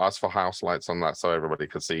he asked for house lights on that so everybody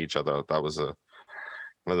could see each other? That was there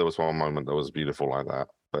was one moment that was beautiful like that.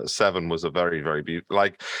 But Seven was a very, very beautiful.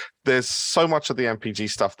 There's so much of the MPG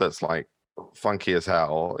stuff that's funky as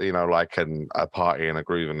hell, and a party and a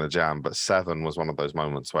groove and a jam. But Seven was one of those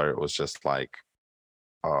moments where it was just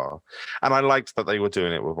and I liked that they were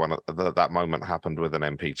doing it with one of that moment happened with an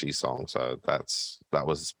MPG song. So that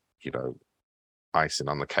was icing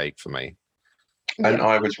on the cake for me. And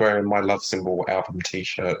I was wearing my Love Symbol album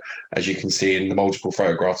T-shirt, as you can see in the multiple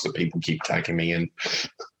photographs that people keep tagging me in.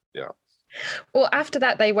 Yeah. Well, after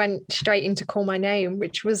that, they went straight into Call My Name,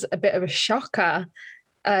 which was a bit of a shocker,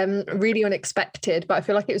 really unexpected. But I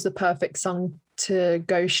feel like it was the perfect song to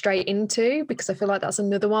go straight into, because I feel like that's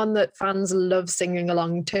another one that fans love singing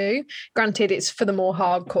along to. Granted, it's for the more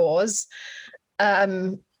hardcores.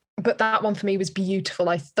 But that one for me was beautiful.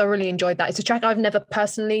 I thoroughly enjoyed that. It's a track I've never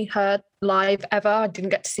personally heard live ever. I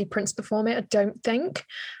didn't get to see Prince perform it, I don't think.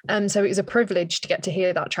 So it was a privilege to get to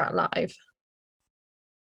hear that track live.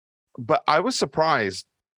 But I was surprised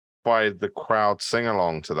by the crowd sing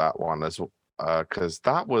along to that one as because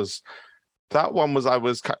that one was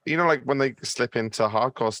like when they slip into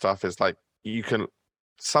hardcore stuff, it's like you can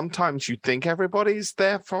sometimes you think everybody's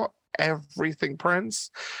there for everything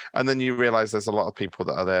Prince, and then you realize there's a lot of people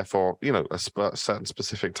that are there for a certain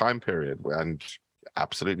specific time period, and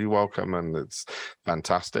absolutely welcome, and it's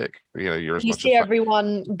fantastic. You see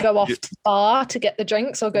everyone go off to the bar to get the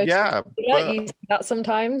drinks or go to you see that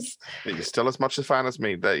sometimes. You're still as much a fan as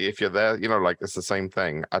me. That if you're there, like it's the same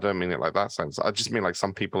thing. I don't mean it like that sense. I just mean like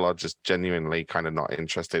some people are just genuinely kind of not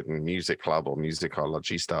interested in music club or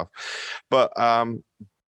musicology stuff. But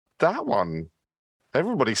that one,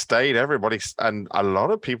 everybody stayed, and a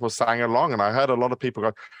lot of people sang along, and I heard a lot of people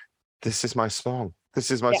go, "This is my song.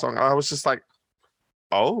 This is my song." And I was just like,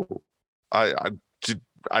 "Oh, I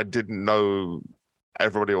didn't know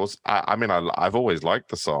everybody else." I mean, I've always liked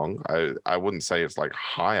the song. I wouldn't say it's like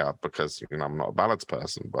higher because I'm not a ballads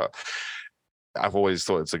person, but I've always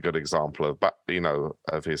thought it's a good example of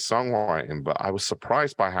of his songwriting. But I was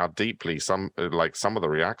surprised by how deeply some of the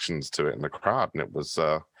reactions to it in the crowd, and it was.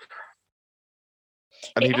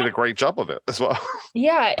 And he did a great job of it as well.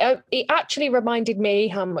 Yeah, it actually reminded me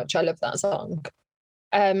how much I love that song.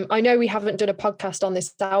 I know we haven't done a podcast on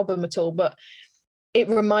this album at all, but it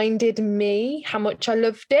reminded me how much I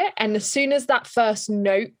loved it. And as soon as that first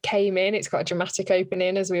note came in, it's got a dramatic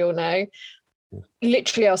opening, as we all know.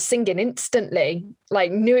 Literally, I was singing instantly,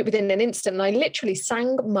 knew it within an instant. And I literally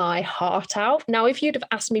sang my heart out. Now, if you'd have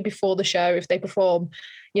asked me before the show, if they perform,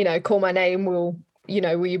 Call My Name, will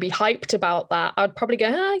you be hyped about that? I'd probably go,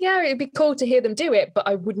 yeah, it'd be cool to hear them do it, but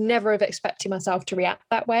I would never have expected myself to react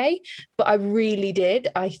that way. But I really did.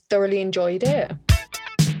 I thoroughly enjoyed it.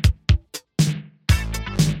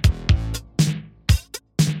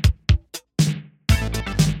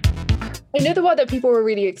 Another one that people were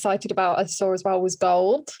really excited about, I saw as well, was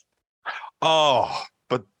Gold. Oh,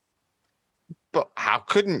 but how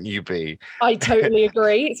couldn't you be? I totally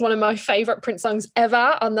agree. It's one of my favourite Prince songs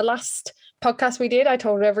ever. On the last podcast we did, I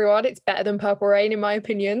told everyone it's better than Purple Rain in my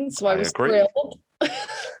opinion, so I was thrilled.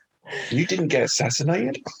 You didn't get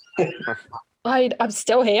assassinated? I'm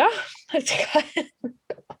still here.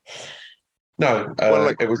 No,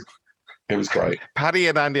 it was great. Paddy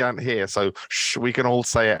and Andy aren't here, so we can all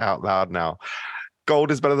say it out loud now.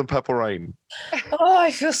 Gold is better than Purple Rain. Oh,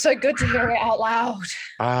 I feel so good to hear it out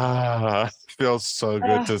loud. Feels so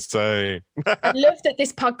good to say. I love that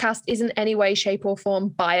this podcast isn't any way, shape, or form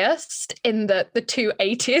biased in the two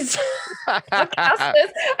 80s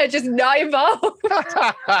podcasters are just not involved.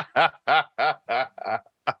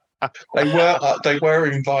 They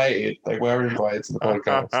were invited. They were invited to the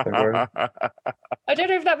podcast. I don't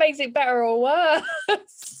know if that makes it better or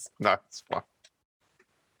worse. No, it's fine.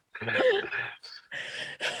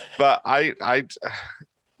 But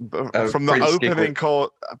from the opening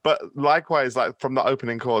chord, but likewise, from the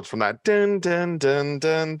opening chords, from that dun dun dun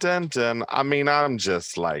dun dun dun. I mean, I'm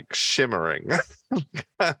just shimmering.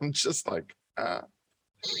 I'm just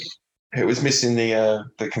It was missing the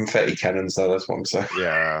confetti cannons, though. That's what I'm saying.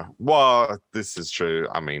 Yeah. Well, this is true.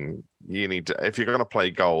 I mean, you need to, if you're going to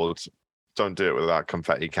play Gold, don't do it without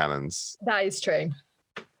confetti cannons. That is true.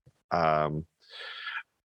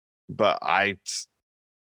 But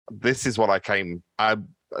this is what I came to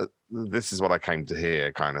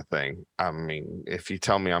hear, kind of thing. I mean, if you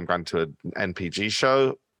tell me I'm going to an NPG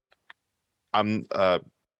show, I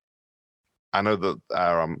know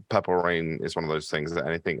that Purple Rain is one of those things that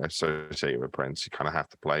anything associated with Prince, you kind of have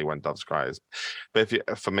to play when Doves Cries. But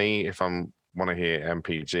if I want to hear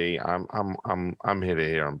MPG, I'm here to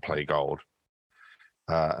hear and play Gold.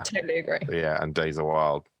 Totally agree. Yeah, and Days Are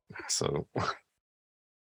Wild. So.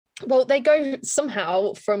 Well, they go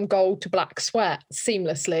somehow from Gold to Black Sweat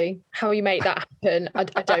seamlessly. How you make that happen, I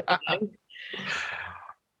don't know.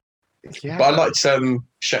 Yeah. But I liked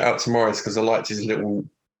shout out to Morris because I liked his little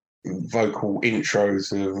vocal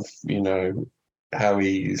intros of how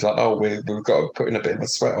he's like, oh, we've got to put in a bit of a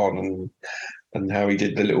sweat on, and how he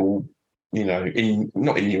did the little not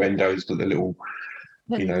innuendos, but the little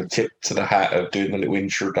tip to the hat of doing the little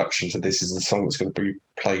introduction to this is the song that's going to be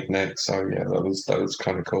played next. So yeah, that was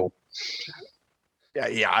kind of cool.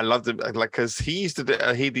 Yeah, I loved it. Because he used to do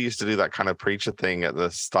that kind of preacher thing at the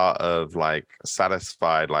start of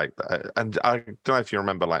Satisfied, and I don't know if you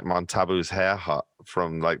remember Montabu's Hair Hut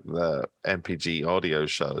from the MPG audio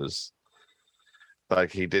shows.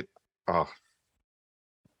 He did. Oh,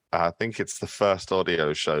 I think it's the first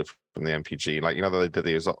audio show from the MPG. Like, they did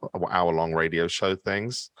these hour-long radio show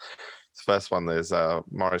things. The first one, there's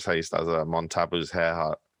Morris Hayes does a Montabu's Hair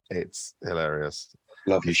Hut. It's hilarious.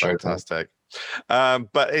 Lovely show. Fantastic.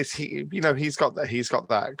 But he's got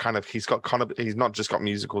that kind of he's not just got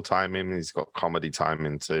musical time in, he's got comedy time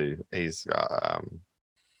in too. He's a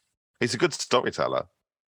good storyteller.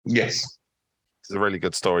 Yes. He's a really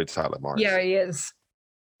good storyteller, Morris. Yeah, he is.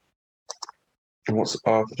 And what's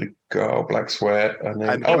after the girl? Black Sweat, and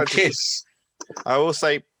then Kiss. I will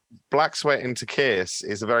say Black Sweat into Kiss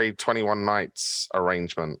is a very 21 Nights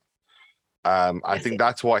arrangement. I think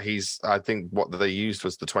that's what what they used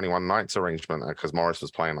was the 21 Nights arrangement, because Morris was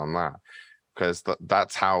playing on that, because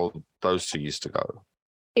that's how those two used to go.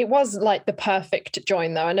 It was like the perfect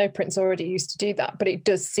join, though. I know Prince already used to do that, but it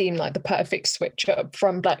does seem like the perfect switch up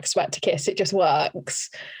from Black Sweat to Kiss. It just works.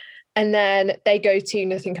 And then they go to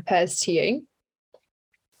Nothing Compares to You.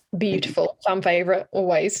 Beautiful, fan favorite,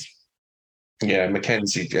 always. Yeah,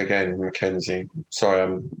 Mackenzie again. Mackenzie.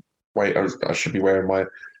 Sorry, I should be wearing my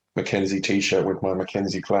Mackenzie t-shirt with my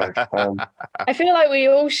Mackenzie flag. I feel like we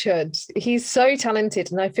all should. He's so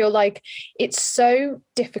talented, and I feel like it's so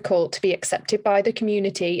difficult to be accepted by the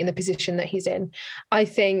community in the position that he's in. I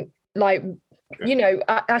think, like,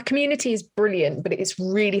 our community is brilliant, but it's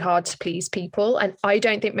really hard to please people, and I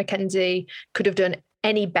don't think Mackenzie could have done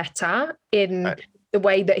any better in the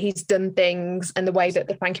way that he's done things and the way that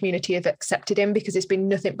the fan community have accepted him, because it's been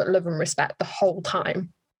nothing but love and respect the whole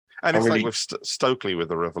time. And it's like with Stokely with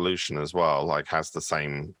the Revolution as well, like has the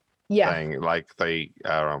same thing. Like they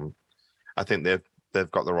I think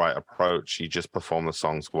they've got the right approach. You just perform the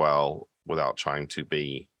songs well without trying to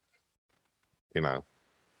be,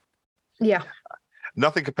 Yeah.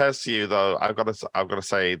 Nothing Compares to You, though. I've got to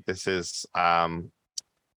say this is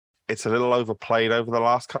it's a little overplayed over the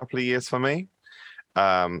last couple of years for me.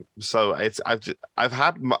 So I've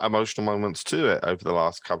had emotional moments to it over the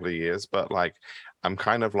last couple of years, but like I'm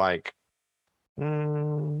kind of like,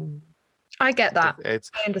 I get that. I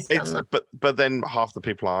understand that. But then half the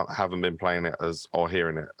people haven't been playing it or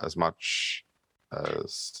hearing it as much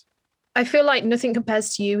as. I feel like Nothing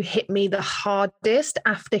Compares to You hit me the hardest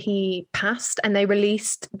after he passed, and they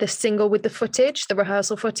released the single with the footage, the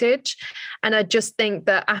rehearsal footage. And I just think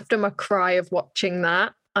that after my cry of watching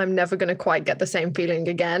that, I'm never going to quite get the same feeling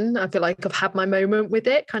again. I feel like I've had my moment with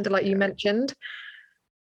it, kind of like you mentioned.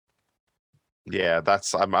 Yeah,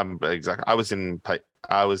 I'm exactly. I was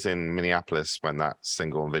in Minneapolis when that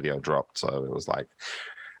single and video dropped, so it was like,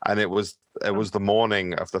 and it was the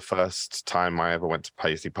morning of the first time I ever went to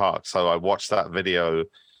Paisley Park. So I watched that video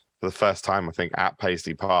for the first time, I think, at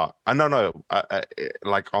Paisley Park.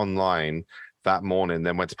 Like online that morning.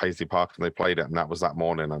 Then went to Paisley Park and they played it, and that was that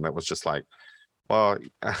morning, and it was just like, well,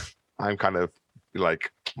 I'm kind of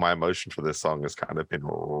like my emotion for this song has kind of been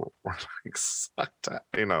like sucked at,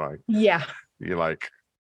 yeah. You're like,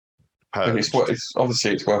 and it's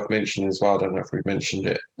worth mentioning as well. I don't know if we've mentioned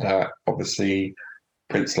it. Obviously,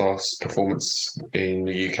 Prince's last performance in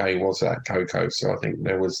the UK was at Coco, so I think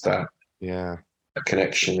there was that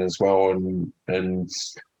connection as well. And I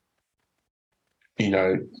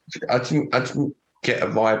didn't get a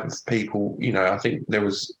vibe of people. I think there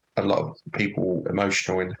was a lot of people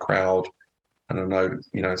emotional in the crowd, and I know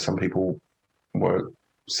some people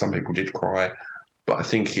did cry, but I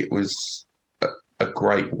think it was a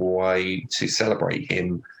great way to celebrate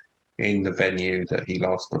him in the venue that he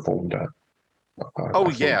last performed at. The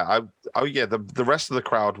rest of the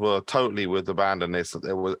crowd were totally with the band, and it's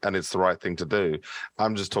the right thing to do.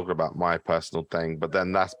 I'm just talking about my personal thing, but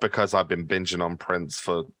then that's because I've been binging on Prince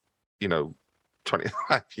for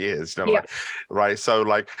 25 years, right? So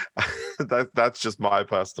like that's just my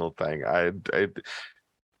personal thing. I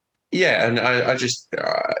just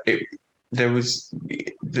there was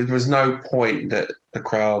no point that the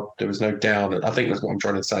crowd, there was no down. I think that's what I'm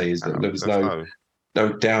trying to say, is that there was no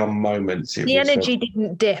down moments. The energy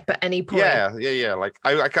didn't dip at any point. Yeah. Like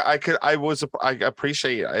I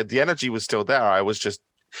appreciate it. The energy was still there. I was just,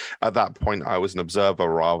 at that point, I was an observer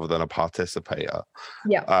rather than a participator.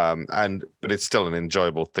 Yeah. But it's still an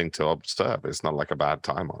enjoyable thing to observe. It's not like a bad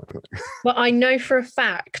time or anything. Well, I know for a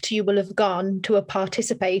fact you will have gone to a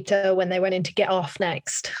participator when they went in to Get Off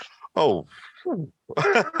next. Oh.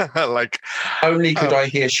 Like only could I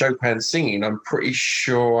hear Chopin singing, I'm pretty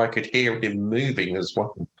sure I could hear him moving as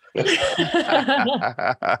well.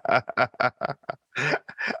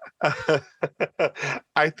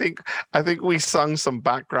 I think we sung some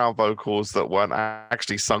background vocals that weren't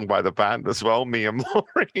actually sung by the band as well. Me and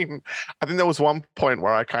Maureen. I think there was one point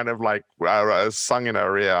where I kind of like sung in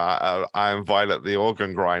her ear, "I Am Violet the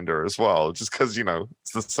Organ Grinder" as well, just because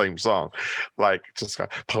it's the same song. Like, just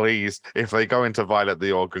please, if they go into Violet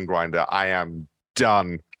the Organ Grinder, I am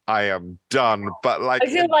done. I am done. But like, I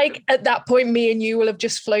feel like at that point, me and you will have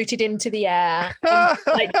just floated into the air, and,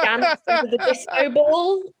 like danced under the disco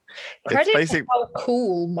ball. Credit for how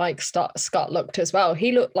cool Mike Scott looked as well.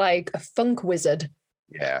 He looked like a funk wizard.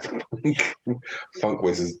 Yeah, funk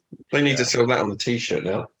wizards. They need to sell that on the t-shirt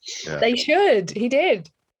now. Yeah. They should. He did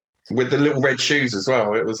with the little red shoes as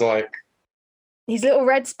well. It was like his little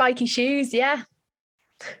red spiky shoes. Yeah,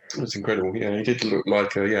 it was incredible. Yeah, he did look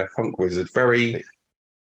like a funk wizard. Very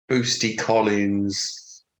Boosty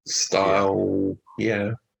Collins style.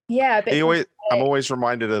 Yeah. But I'm always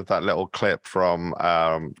reminded of that little clip from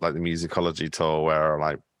like the Musicology tour where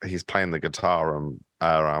like he's playing the guitar and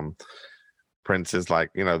Prince is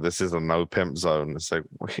like, this is a no pimp zone. It's like,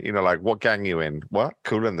 like, what gang you in? What?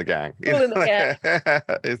 Cool in the Gang. Cool in the Gang.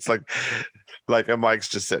 It's like and Mike's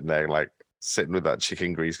just sitting there, like sitting with that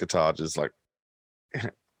chicken grease guitar, just like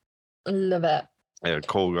love it. Yeah,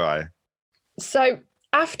 cool guy. So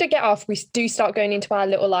after Get Off, we do start going into our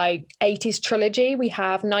little like 80s trilogy. We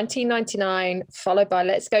have 1999, followed by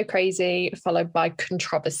Let's Go Crazy, followed by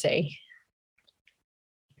Controversy.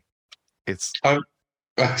 It's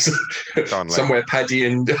somewhere Paddy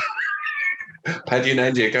and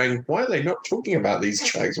Andy are going, why are they not talking about these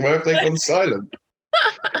tracks? Why have they gone silent?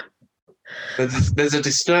 There's a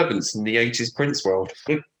disturbance in the 80s Prince world.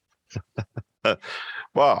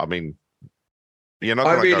 Well, I mean, you're not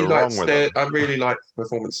going to go wrong with it. I really liked the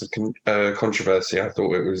performance of Controversy. I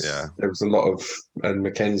thought it was there was a lot of, and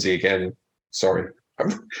Mackenzie again. Sorry,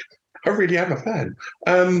 I really am a fan.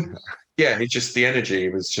 It's just the energy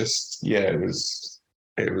was just it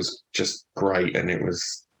was just great, and it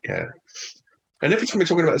was And every time we're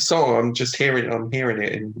talking about a song, I'm hearing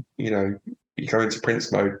it, and you go into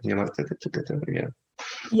Prince mode, and you're like,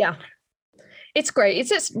 yeah. It's great.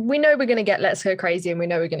 We know we're going to get Let's Go Crazy, and we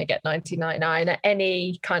know we're going to get 1999 at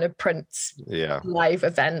any kind of Prince live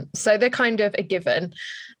event. So they're kind of a given.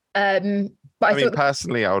 But I mean,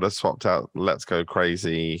 personally, I would have swapped out Let's Go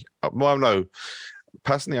Crazy. Well, no.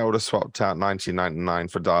 Personally, I would have swapped out 1999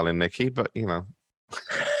 for Darling Nikki, but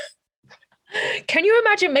Can you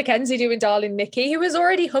imagine Mackenzie doing Darling Nikki? He was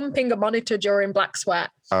already humping a monitor during Black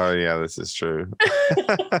Sweat. Oh, yeah, this is true.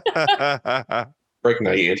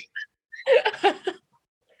 Pregnated.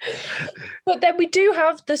 But then we do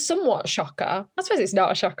have the somewhat shocker. I suppose it's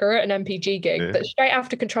not a shocker at an MPG gig, but straight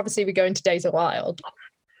after Controversy, we go into Days of Wild.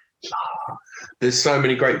 There's so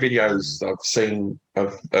many great videos I've seen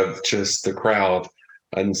of just the crowd,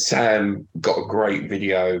 and Sam got a great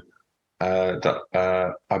video that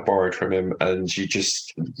I borrowed from him, and you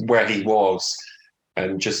just where he was,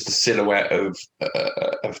 and just the silhouette of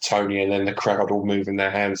Tony, and then the crowd all moving their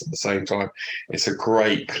hands at the same time. It's a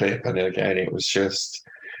great clip, and again, it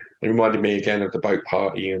reminded me again of the boat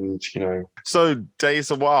party, and So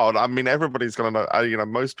Days of Wild. I mean, everybody's gonna know.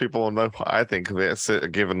 Most people will know what I think of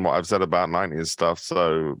it, given what I've said about 90s stuff.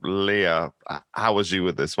 So Leah, how was you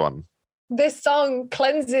with this one? This song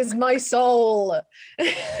cleanses my soul.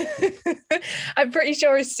 I'm pretty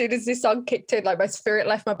sure as soon as this song kicked in, like my spirit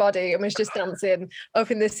left my body and was just dancing up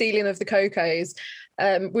in the ceiling of the Cocos.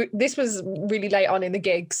 This was really late on in the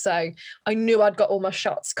gig, so I knew I'd got all my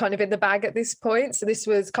shots kind of in the bag at this point. So this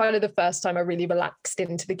was kind of the first time I really relaxed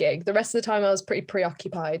into the gig. The rest of the time I was pretty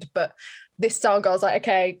preoccupied, but this song, I was like,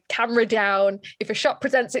 okay, camera down. If a shot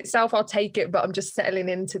presents itself, I'll take it, but I'm just settling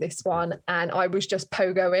into this one. And I was just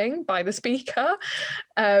pogoing by the speaker.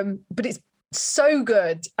 But it's so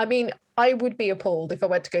good. I mean, I would be appalled if I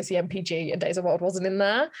went to go see MPG and Days of Wild wasn't in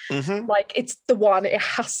there. Mm-hmm. Like, it's the one, it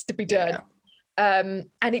has to be done. Yeah.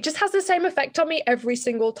 And it just has the same effect on me every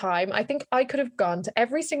single time. I think I could have gone to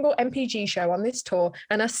every single MPG show on this tour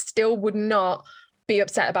and I still would not be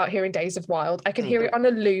upset about hearing Days of Wild. I can hear it on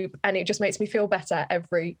a loop and it just makes me feel better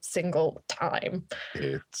every single time.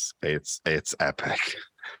 It's epic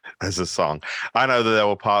as a song. I know that there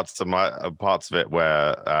were parts of it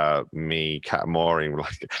where me, Kat and Maureen were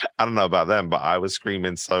like, I don't know about them, but I was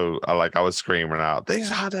screaming I was screaming out,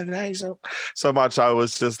 these are the days of so much. I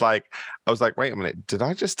was like, wait a minute, did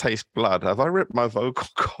I just taste blood? Have I ripped my vocal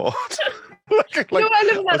cord? I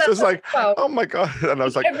was just like, oh my God. And I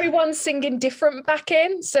was like, everyone's singing different back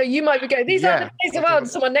in. So you might be going, these are the Days of Wild, and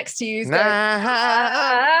someone next to you is going,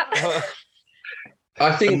 I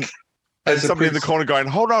think as somebody in the corner going,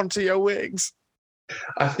 hold on to your wigs.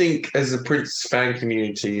 I think as a Prince fan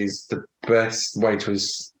community is the best way to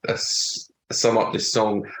sum up this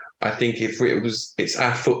song. I think if it's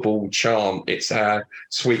our football chant, it's our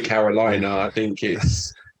Sweet Carolina. I think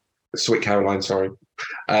it's Sweet Caroline. Sorry,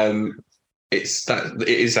 it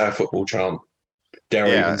is our football chant. Dare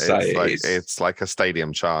I even say it's like a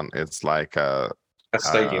stadium chant. It's like a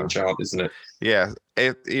stadium chant, isn't it? Yeah,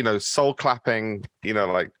 soul clapping.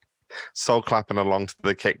 Like soul clapping along to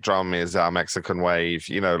the kick drum is our Mexican wave.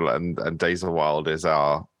 And Days of Wild is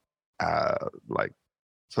our like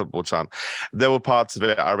football chant. There were parts of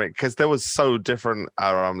it, I mean, because there was so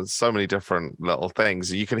many different little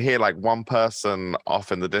things. You can hear like one person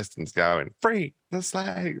off in the distance going, "Free the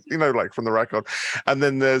slaves," like from the record. And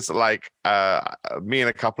then there's like me and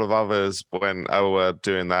a couple of others when we're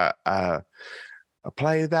doing that,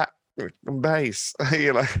 play that bass,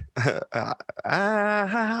 play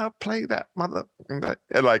that mother,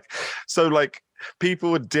 people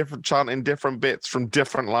were chanting different bits from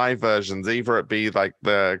different live versions. Either it be like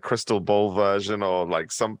the Crystal Ball version, or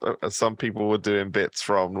like some people were doing bits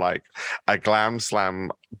from like a Glam Slam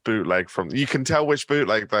bootleg from. You can tell which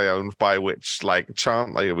bootleg they owned by which like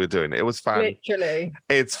chant they were doing. It was literally.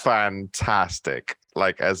 It's fantastic.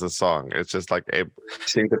 Like as a song, it's just like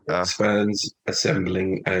see the fans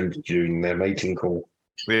assembling and doing their mating call.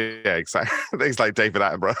 Yeah, exactly. Things like David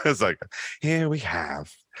Attenborough. It's like, here we have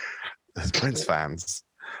the Prince fans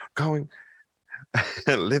going,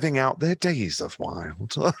 living out their days of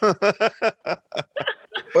wild.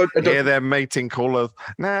 Hear their mating call of,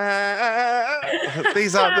 nah,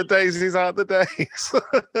 these aren't the days, these aren't the days.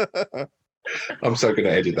 I'm so going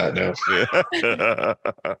to edit that now.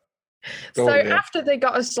 So after they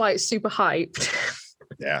got us like super hyped,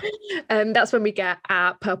 yeah, that's when we get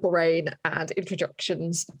our Purple Rain and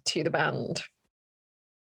introductions to the band.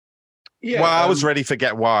 Yeah, well, I was ready for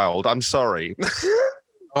Get Wild. I'm sorry.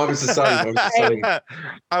 I was the same.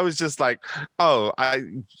 I was just like,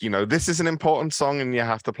 this is an important song and you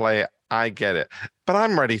have to play it. I get it. But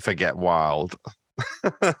I'm ready for Get Wild.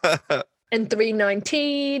 And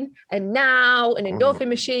 319, and now an Endorphin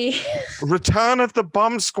Machine. Return of the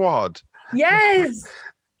Bomb Squad. Yes.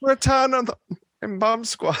 Return of the Bomb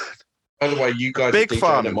Squad. By the way, you guys Big are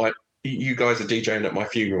fun. You guys are DJing at my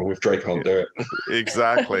funeral if Drake can't do it.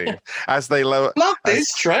 Exactly. As they lower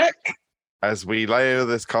this track. As we lower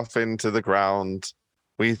this coffin to the ground,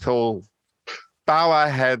 we all bow our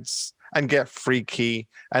heads and get freaky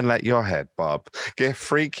and let your head bob. Get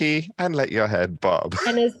freaky and let your head bob.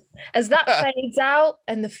 And as that fades out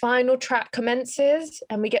and the final track commences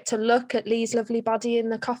and we get to look at Lee's lovely body in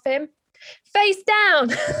the coffin, face down.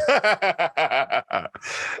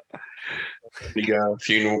 Big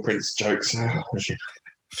funeral Prince jokes.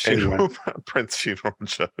 Prince funeral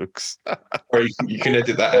jokes. Or you can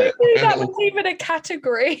edit that out. That was even a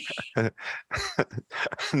category.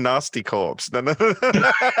 Nasty corpse. No. I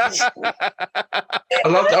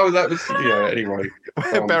loved. Oh, that was anyway.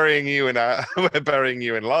 We're burying you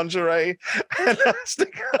in lingerie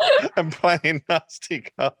and playing nasty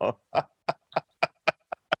corpse.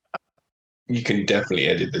 You can definitely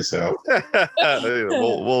edit this out.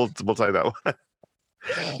 we'll take that one.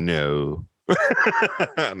 No.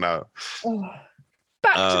 No.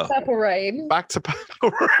 Back to Purple Rain. Back to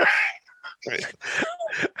Purple Rain.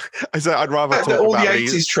 I said I'd rather talk all about the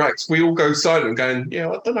 80s tracks. We all go silent, going, "Yeah,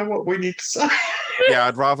 I don't know what we need to say." Yeah,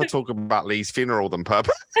 I'd rather talk about Lee's funeral than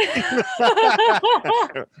Purple.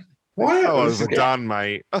 Why? I was done,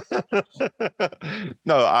 mate.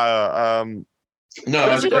 No, No,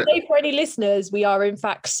 just to say for any listeners, we are in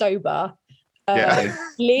fact sober.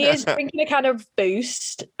 Lee is drinking a can of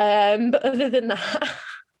Boost, but other than that,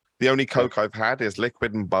 the only Coke I've had is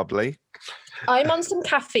liquid and bubbly. I'm on some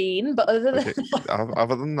caffeine, but other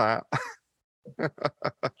than that,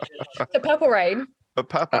 the Purple Rain.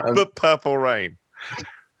 The Purple Rain.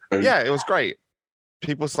 Yeah, it was great.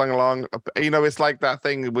 People sang along. It's like that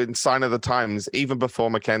thing with Sign of the Times. Even before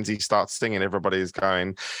Mackenzie starts singing, everybody's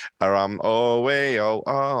going, oh, way,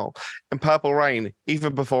 oh. And Purple Rain,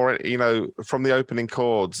 even before it, from the opening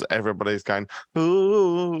chords, everybody's going,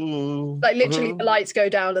 ooh. Like literally the lights go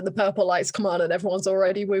down and the purple lights come on and everyone's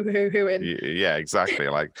already woo-hoo-hooing. Yeah, exactly.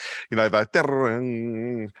 Like, that,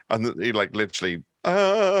 and like literally,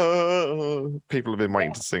 people have been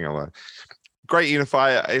waiting to sing all that. Great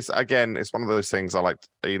unifier. It's one of those things I like.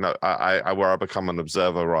 I where I become an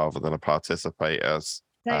observer rather than a participator,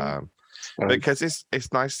 because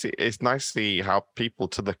it's nice. It's nice to see how people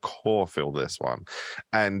to the core feel this one,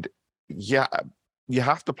 and yeah, you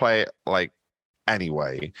have to play it like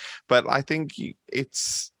anyway. But I think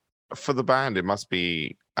it's for the band. It must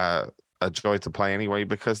be a joy to play anyway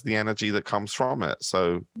because the energy that comes from it.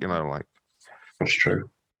 So like That's true.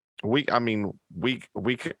 we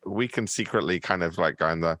can secretly kind of like go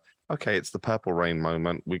in the okay, it's the Purple Rain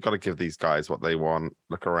moment. We've got to give these guys what they want.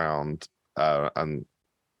 Look around, and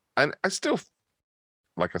I still,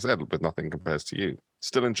 like I said, with nothing compares to you.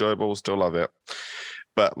 Still enjoyable, still love it.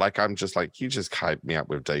 But like I'm just like you just hype me up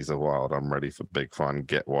with Days of Wild. I'm ready for big fun,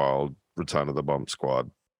 Get Wild, Return of the Bomb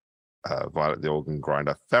Squad, Violet the Organ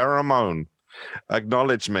Grinder, Pheromone.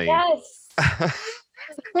 Acknowledge me. Yes.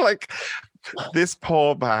 Like this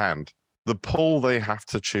poor band, the pool they have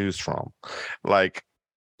to choose from. Like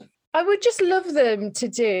I would just love them to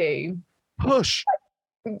do. Push.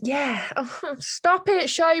 Yeah. Oh, stop it,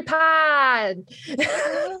 Chopin.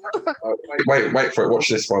 Wait for it. Watch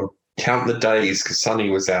this one. Count the Days because Sunny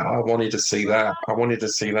was out. I wanted to see that. I wanted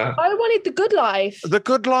The Good Life. The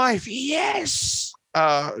Good Life, yes.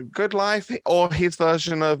 Good Life, or his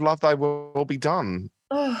version of Love Thy Will Be Done.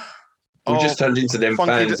 Oh. We just turned into them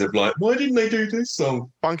fans Funky of like, why didn't they do this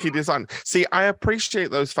song? Funky design. See, I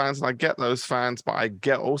appreciate those fans and I get those fans, but I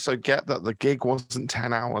also get that the gig wasn't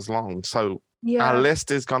 10 hours long. So Yeah. our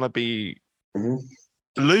list is going to be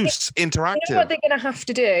loose, interactive. You know what they're going to have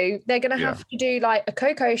to do? They're going to have to do like a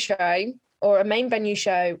Coco show or a main venue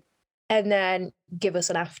show and then give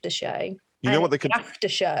us an after show. You know what they could after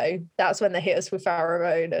show, that's when they hit us with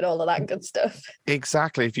Pheromone and all of that good stuff.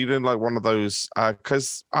 Exactly. If you did like one of those,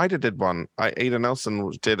 because I did one. Ada Nelson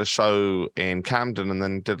did a show in Camden and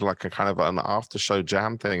then did like a kind of an after show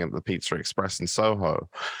jam thing at the Pizza Express in Soho,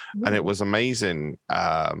 and it was amazing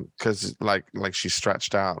because like she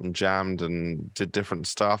stretched out and jammed and did different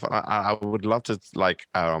stuff. And I would love to like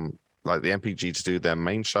the MPG to do their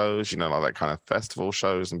main shows, like that kind of festival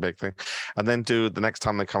shows and big thing, and then do the next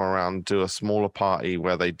time they come around, do a smaller party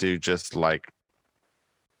where they do just like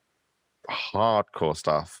hardcore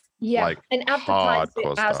stuff. Yeah, like and advertise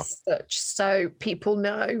it as stuff. such so people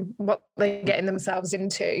know what they're getting themselves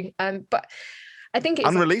into. But I think it's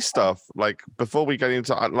unreleased stuff. Like before we get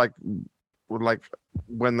into like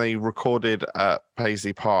when they recorded at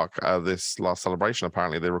Paisley Park this last celebration,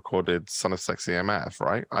 apparently they recorded Son of Sexy MF,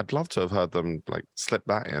 right? I'd love to have heard them like slip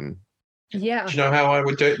that in. Yeah. Do you know how I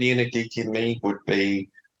would do it? The inner geek in me would be,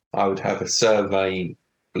 I would have a survey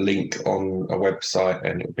link on a website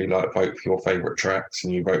and it would be like, vote for your favorite tracks,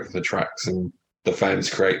 and you vote for the tracks and the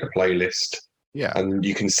fans create a playlist. Yeah. And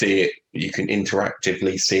you can see it, you can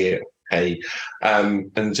interactively see it, and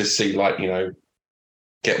just see like,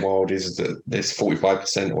 Get Wild is there's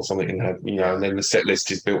 45% or something in that, and then the set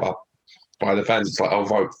list is built up by the fans. It's like, oh,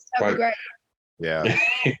 vote. Great. Yeah.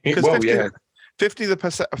 Well,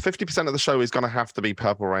 50% of the show is going to have to be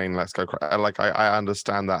Purple Rain. Let's go. Like I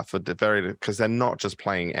understand that for the because they're not just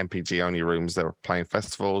playing MPG only rooms. They're playing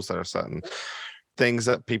festivals. There are certain things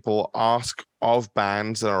that people ask of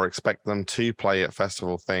bands or expect them to play at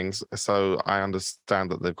festival things. So I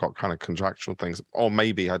understand that they've got kind of contractual things, or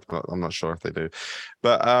maybe I'm not sure if they do,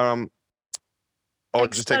 but or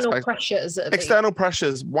external just pressures. External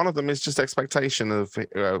pressures. One of them is just expectation of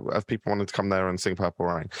people wanting to come there and sing Purple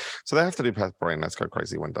Rain. So they have to do Purple Rain, Let's Go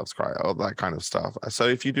Crazy, When Doves Cry, all that kind of stuff. So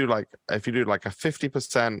if you do like a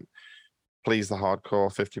 50% please the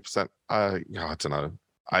hardcore, 50%, I don't know.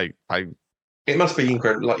 It must be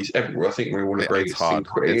incredible. Like everywhere, I think we all agree it's hard.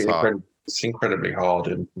 It's incredibly hard,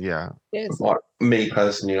 and Yes. like me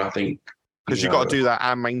personally, I think because you've got to do that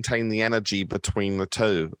and maintain the energy between the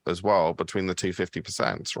two as well, between the two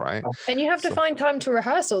 50%, right? And you have to find time to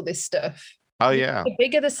rehearse all this stuff. Oh yeah. The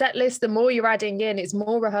bigger the set list, the more you're adding in. It's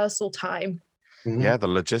more rehearsal time. Yeah, the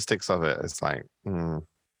logistics of it is like,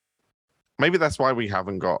 maybe that's why we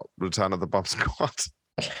haven't got Return of the Bomb Squad.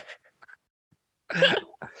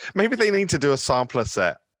 Maybe they need to do a sampler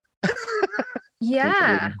set.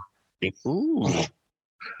 Yeah. Ooh.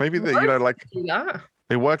 Maybe they, like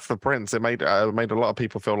it worked for Prince. It made a lot of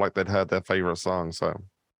people feel like they'd heard their favorite song. So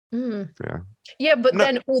yeah, but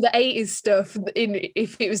then all the 80s stuff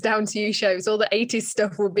if it was Down to You shows, all the 80s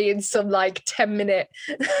stuff would be in some like 10-minute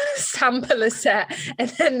sampler set, and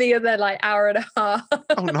then the other like hour and a half.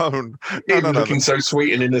 Oh no. Looking so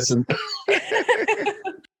sweet and innocent.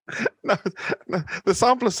 No, the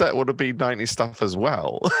sampler set would have been 90s stuff as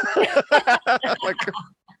well.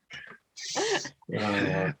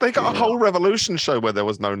 They got a whole Revolution show where there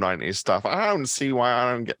was no 90s stuff. I don't see why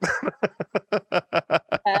I don't get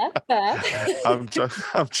I'm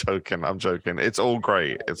joking. It's all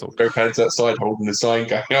great. It's all Go pants outside holding the sign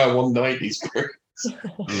going, I want 90s.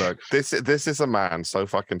 Look, this is a man so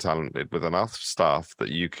fucking talented with enough stuff that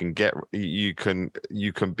you can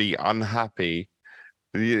be unhappy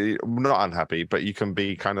not unhappy, but you can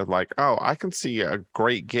be kind of like, oh, I can see a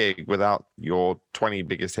great gig without your 20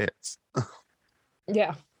 biggest hits.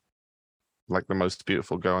 Yeah. Like the most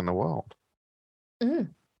beautiful girl in the world.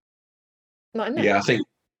 Not in it. Yeah, I think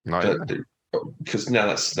No, because now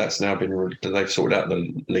that's now been they've sorted out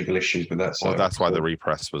the legal issues with that. So well, that's why the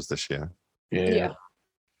repress was this year. Yeah.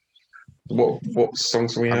 What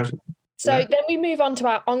songs do we have? So Yeah. then we move on to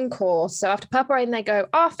our encore. So after Purple Rain, they go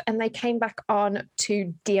off and they came back on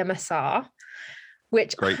to DMSR,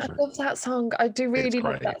 which Great. I love that song. I do really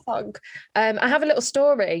love great. that song. I have a little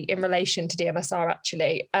story in relation to DMSR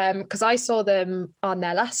actually, because I saw them on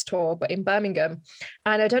their last tour, but in Birmingham.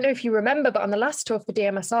 And I don't know if you remember, but on the last tour for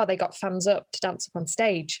DMSR, they got fans up to dance up on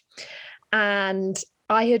stage. And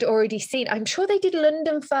I had already seen, I'm sure they did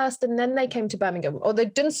London first and then they came to Birmingham, or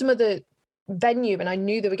they'd done some other venue and I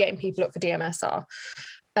knew they were getting people up for DMSR.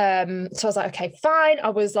 So I was like, okay, fine. I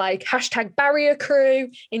was like, #barrier crew,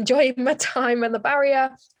 enjoying my time on the barrier.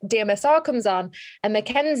 DMSR comes on and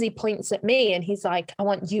Mackenzie points at me and he's like, I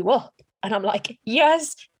want you up. And I'm like,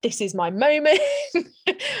 yes, this is my moment,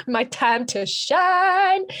 my time to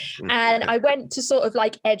shine. And I went to sort of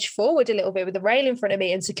like edge forward a little bit with the rail in front of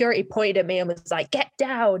me and security pointed at me and was like, get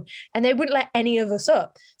down. And they wouldn't let any of us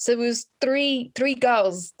up. So there was three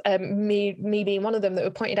girls, me being one of them, that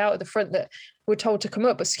were pointed out at the front that were told to come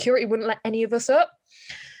up, but security wouldn't let any of us up.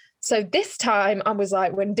 So this time I was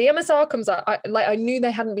like, when DMSR comes out, I knew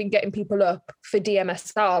they hadn't been getting people up for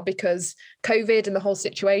DMSR because COVID and the whole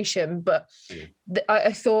situation. But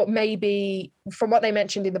I thought maybe from what they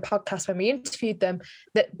mentioned in the podcast when we interviewed them,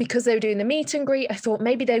 that because they were doing the meet and greet, I thought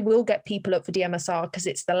maybe they will get people up for DMSR because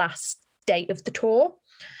it's the last date of the tour.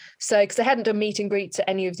 So because they hadn't done meet and greets at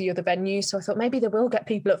any of the other venues. So I thought maybe they will get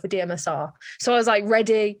people up for DMSR. So I was like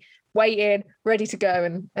ready, waiting, ready to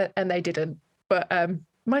go. And they didn't. But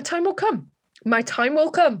my time will come. My time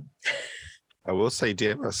will come. I will say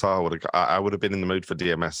DMSR I would have been in the mood for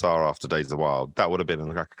DMSR after Days of the Wild. That would have been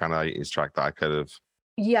like a kind of 80s track that I could have.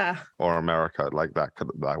 Yeah. Or America, like that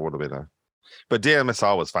would have been But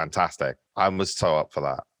DMSR was fantastic. I was so up for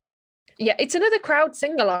that. Yeah, it's another crowd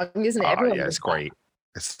sing-along, isn't it? Oh, yeah, it's great.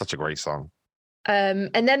 It's such a great song.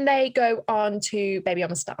 And then they go on to Baby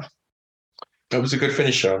I'm a Star. That was a good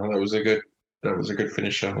finisher. That was a good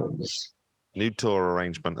finisher. That was... New tour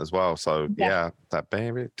arrangement as well. So yeah, that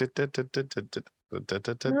baby.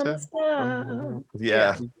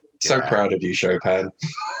 Yeah. So proud of you, Chopin.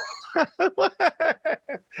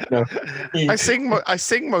 No. I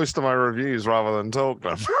sing most of my reviews rather than talk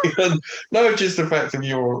them. No, just the fact of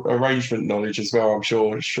your arrangement knowledge as well. I'm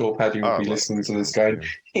sure Paddy will be listening to this going,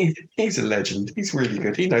 he's a legend. He's really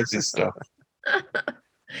good. He knows his stuff.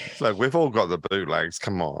 Look, we've all got the bootlegs.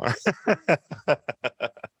 Come on.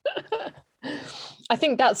 I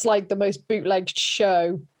think that's like the most bootlegged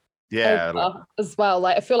show ever as well.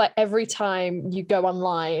 Like I feel like every time you go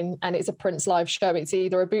online and it's a Prince live show, it's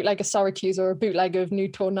either a bootleg of Syracuse or a bootleg of New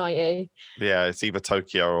Tour 90. Yeah, it's either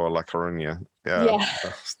Tokyo or La Coruña.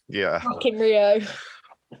 Yeah. Rock in Rio.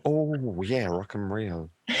 Oh yeah, Rock in Rio.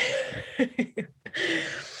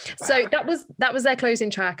 So that was their closing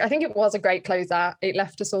track. I think it was a great closeout. It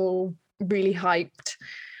left us all really hyped.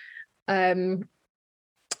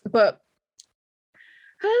 But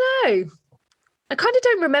I don't know. I kind of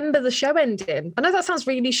don't remember the show ending. I know that sounds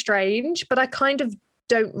really strange, but I kind of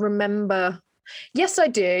don't remember. Yes, I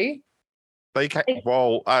do. I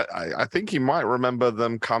think you might remember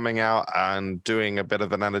them coming out and doing a bit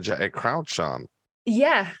of an energetic crowd chant.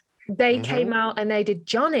 Yeah, they came out and they did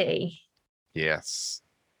Johnny. Yes.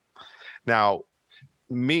 Now,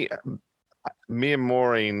 me and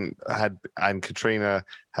Maureen and Katrina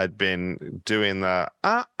had been doing the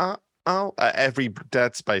every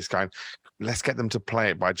Dead Space kind. Let's get them to play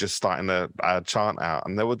it by just starting a chant out,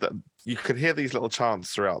 and you could hear these little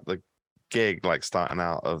chants throughout the gig, like starting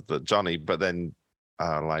out of the Johnny, but then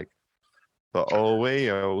like the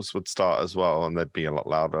OEOs would start as well, and they'd be a lot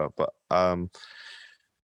louder. But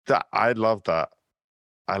that I love that.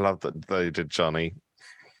 I love that they did Johnny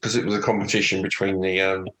because it was a competition between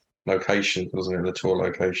the locations, wasn't it? The tour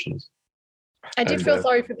locations. I did feel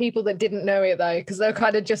sorry for people that didn't know it though, because they're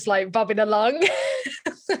kind of just like bobbing along.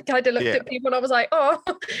 Kind of looked at people and I was like, oh.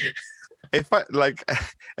 If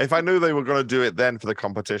I knew they were going to do it then for the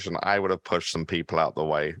competition, I would have pushed some people out the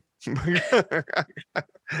way.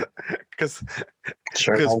 Because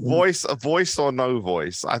voice or no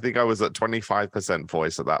voice, I think I was at 25%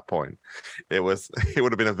 voice at that point. It would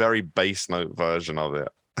have been a very bass note version of it.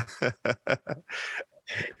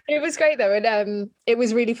 It was great though, and it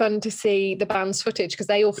was really fun to see the band's footage because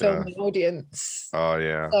they all filmed the audience. Oh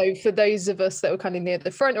yeah. So for those of us that were kind of near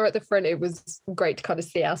the front or at the front, it was great to kind of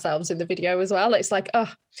see ourselves in the video as well. It's like,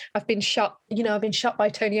 oh, I've been shot, I've been shot by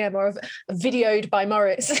Tony M, or I've videoed by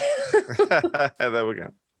Morris. There we go.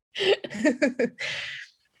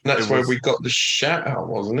 That's where we got the shout out,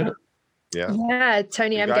 wasn't it? Yeah. Yeah,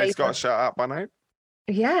 Tony You M guys gave got us- shout out by name?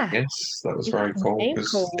 Yeah. Yes, that was very cool. Very 'Cause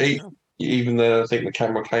cool. even though I think the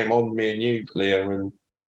camera came on me and you, Leo, and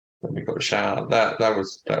we got a shout out. That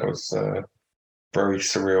was very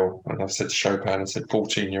surreal. And I've said to Chopin, I said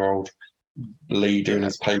 14-year-old Lee doing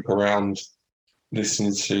his paper round,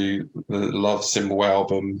 listening to the Love Symbol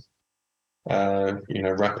album,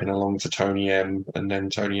 rapping along to Tony M, and then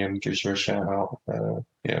Tony M gives you a shout out.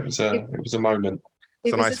 It was a moment.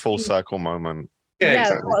 It's a was nice full circle moment. Yeah, What I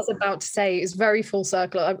exactly. was about to say. It's very full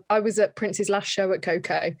circle. I was at Prince's last show at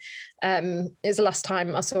Coco. It was the last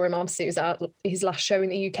time I saw him. Obviously, it was at his last show in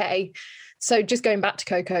the UK. So just going back to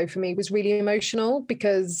Coco for me was really emotional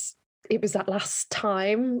because it was that last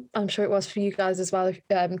time. I'm sure it was for you guys as well.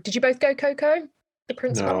 Did you both go Coco? The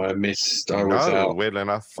Prince No, one? I missed. I was out. Weirdly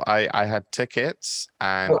enough, I had tickets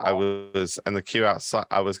and I was in the queue outside.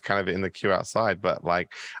 I was kind of in the queue outside, but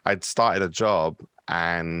like I'd started a job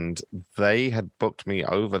and they had booked me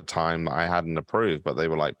overtime that I hadn't approved, but they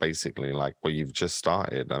were like basically like, well, you've just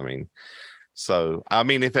started. I mean,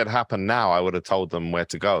 if it happened now, I would have told them where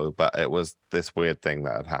to go, but it was this weird thing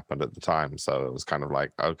that had happened at the time. So it was kind of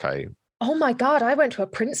like, okay. Oh my God, I went to a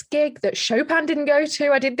Prince gig that Chopin didn't go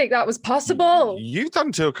to. I didn't think that was possible. You've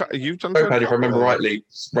done to Chopin, if I remember rightly,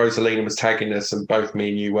 Rosalina was tagging us, and both me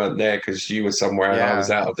and you weren't there because you were somewhere and I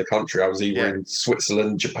was out of the country. I was either in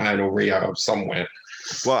Switzerland, Japan, or Rio, somewhere.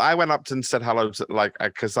 Well, I went up and said hello to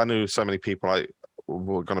because I knew so many people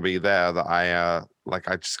were going to be there that I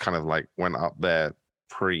just kind of like went up there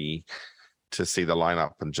to see the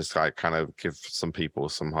lineup and just like kind of give some people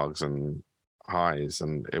some hugs and highs,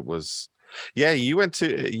 and it was you've been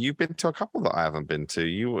to a couple that I haven't been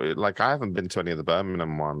to. I haven't been to any of the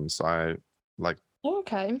Birmingham ones.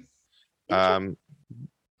 Okay.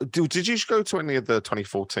 Did you go to any of the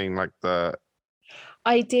 2014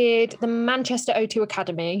 I did the Manchester O2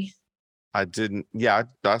 Academy. I didn't. Yeah,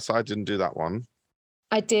 I didn't do that one.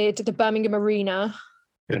 I did the Birmingham Arena.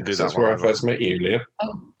 That's where I first met you, Leah.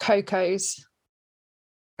 Oh, Coco's.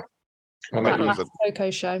 I met you. Last Coco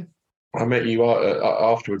show. I met you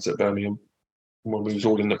afterwards at Birmingham when we was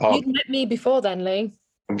all in the pub. You'd met me before then, Lee.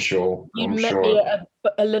 I'm sure. You'd met me at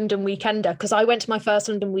a London Weekender because I went to my first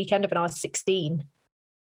London Weekender when I was 16.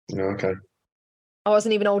 Yeah, okay. I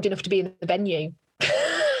wasn't even old enough to be in the venue.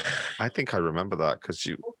 I think I remember that because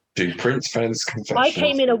you. Do Prince fans confessions? I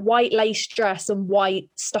came in a white lace dress and white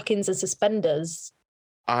stockings and suspenders.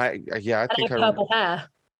 I think had purple hair.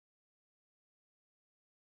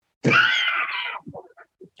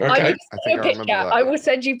 Okay. I will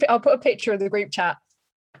send you. I'll put a picture of the group chat.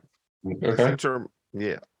 Okay.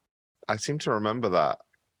 I seem to remember that.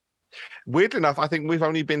 Weirdly enough, I think we've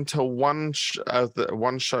only been to one show,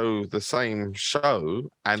 the same show,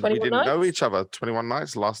 and we didn't know each other. 21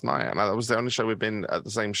 Nights last night, and that was the only show we've been at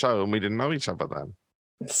the same show, and we didn't know each other then.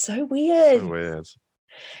 It's so weird. So weird.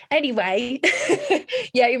 Anyway,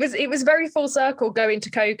 it was very full circle going to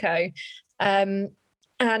Coco.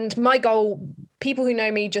 And my goal, people who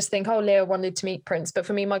know me just think, oh, Leo wanted to meet Prince. But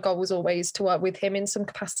for me, my goal was always to work with him in some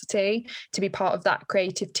capacity, to be part of that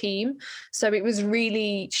creative team. So it was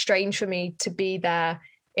really strange for me to be there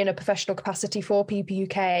in a professional capacity for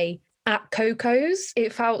PPUK at Coco's.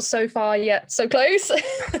 It felt so far yet so close.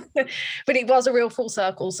 But it was a real full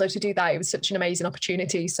circle. So to do that, it was such an amazing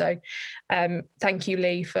opportunity. So thank you,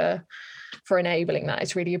 Lee, for enabling that.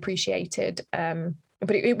 It's really appreciated.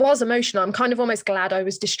 But it was emotional. I'm kind of almost glad I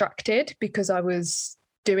was distracted because I was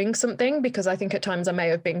doing something, because I think at times I may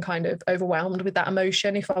have been kind of overwhelmed with that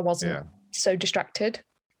emotion if I wasn't so distracted.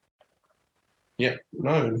 Yeah,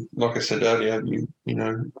 no, like I said earlier, you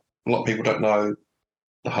know, a lot of people don't know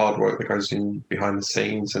the hard work that goes in behind the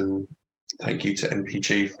scenes, and thank you to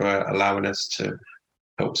MPG for allowing us to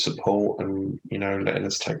help support and, you know, letting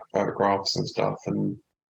us take photographs and stuff. And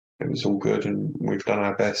it was all good, and we've done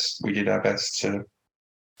our best. We did our best to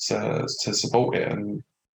support it, and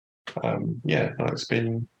it's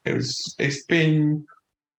been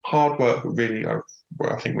hard work, but really I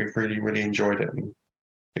think we've really enjoyed it, and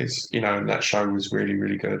it's, you know, and that show was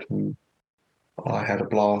really good, and I had a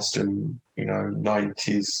blast, and, you know,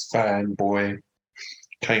 90s fanboy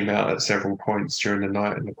came out at several points during the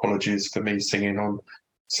night, and apologies for me singing on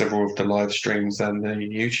several of the live streams and the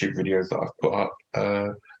YouTube videos that I've put up.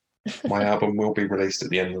 My album will be released at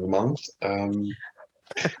the end of the month.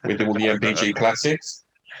 with all the MPG classics.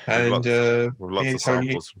 And with lots me and of Tony,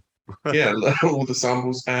 samples. yeah, all the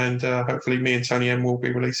samples. And hopefully me and Tony M will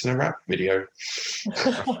be releasing a rap video.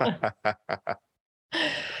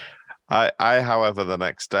 I, however, the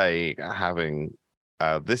next day having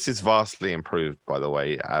this is vastly improved, by the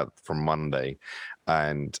way, from Monday,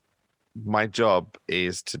 and my job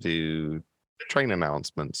is to do train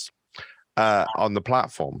announcements on the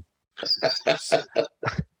platform.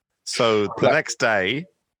 So the next day,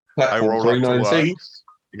 I roll up to work.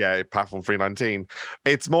 Yeah, platform 319.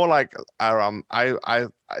 It's more like I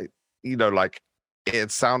you know, like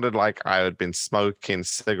it sounded like I had been smoking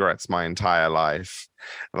cigarettes my entire life.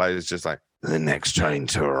 And I was just like, the next train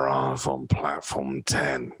to arrive on platform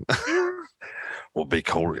 10 will be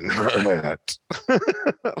calling that.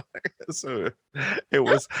 So it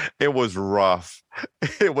was rough.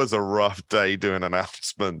 It was a rough day doing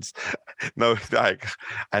announcements. No, like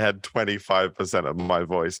I had 25% of my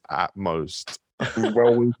voice at most.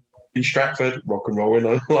 Well, in Stratford, rock and rolling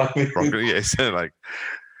on Yes, like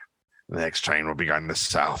the next train will be going to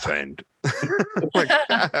South End.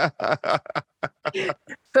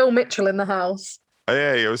 Phil Mitchell in the house.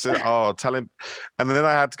 Yeah, it was. Tell him. And then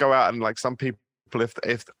I had to go out and like some people,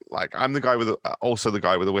 if like I'm the guy with also the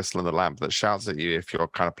guy with the whistle and the lamp that shouts at you if you're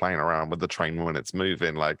kind of playing around with the train when it's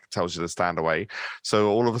moving, like tells you to stand away. So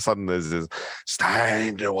all of a sudden there's this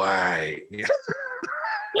stand away.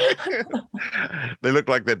 They look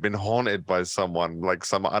like they'd been haunted by someone, like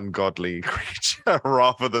some ungodly creature,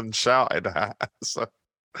 rather than shouted at. So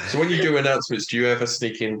when you do announcements, do you ever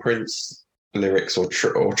sneak in Prince lyrics or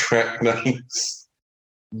track names?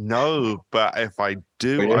 No, but if I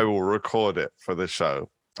do, yeah. I will record it for the show.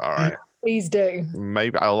 All right. Please do.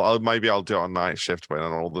 Maybe I'll do it on night shift when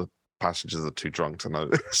all the passengers are too drunk to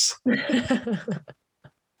notice.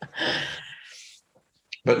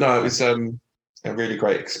 But no, it was a really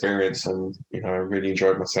great experience, and I really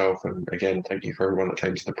enjoyed myself. And again, thank you for everyone that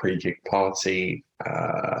came to the pre-gig party,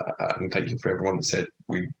 and thank you for everyone that said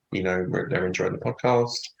they're enjoying the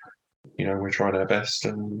podcast. We're trying our best,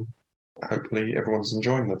 and hopefully everyone's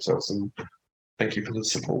enjoying themselves. And thank you for the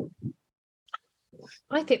support.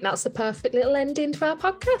 I think that's the perfect little ending to our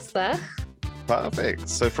podcast there. Perfect.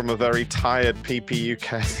 So from a very tired PPUK,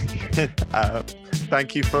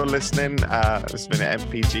 thank you for listening. It's been an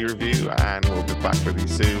MPG review, and we'll be back with you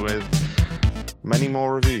soon with many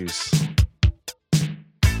more reviews.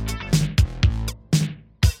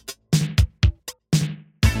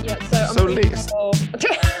 Yeah,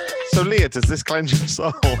 So Leah, does this cleanse your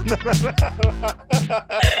soul? Let's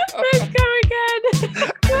go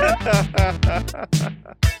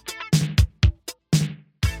again.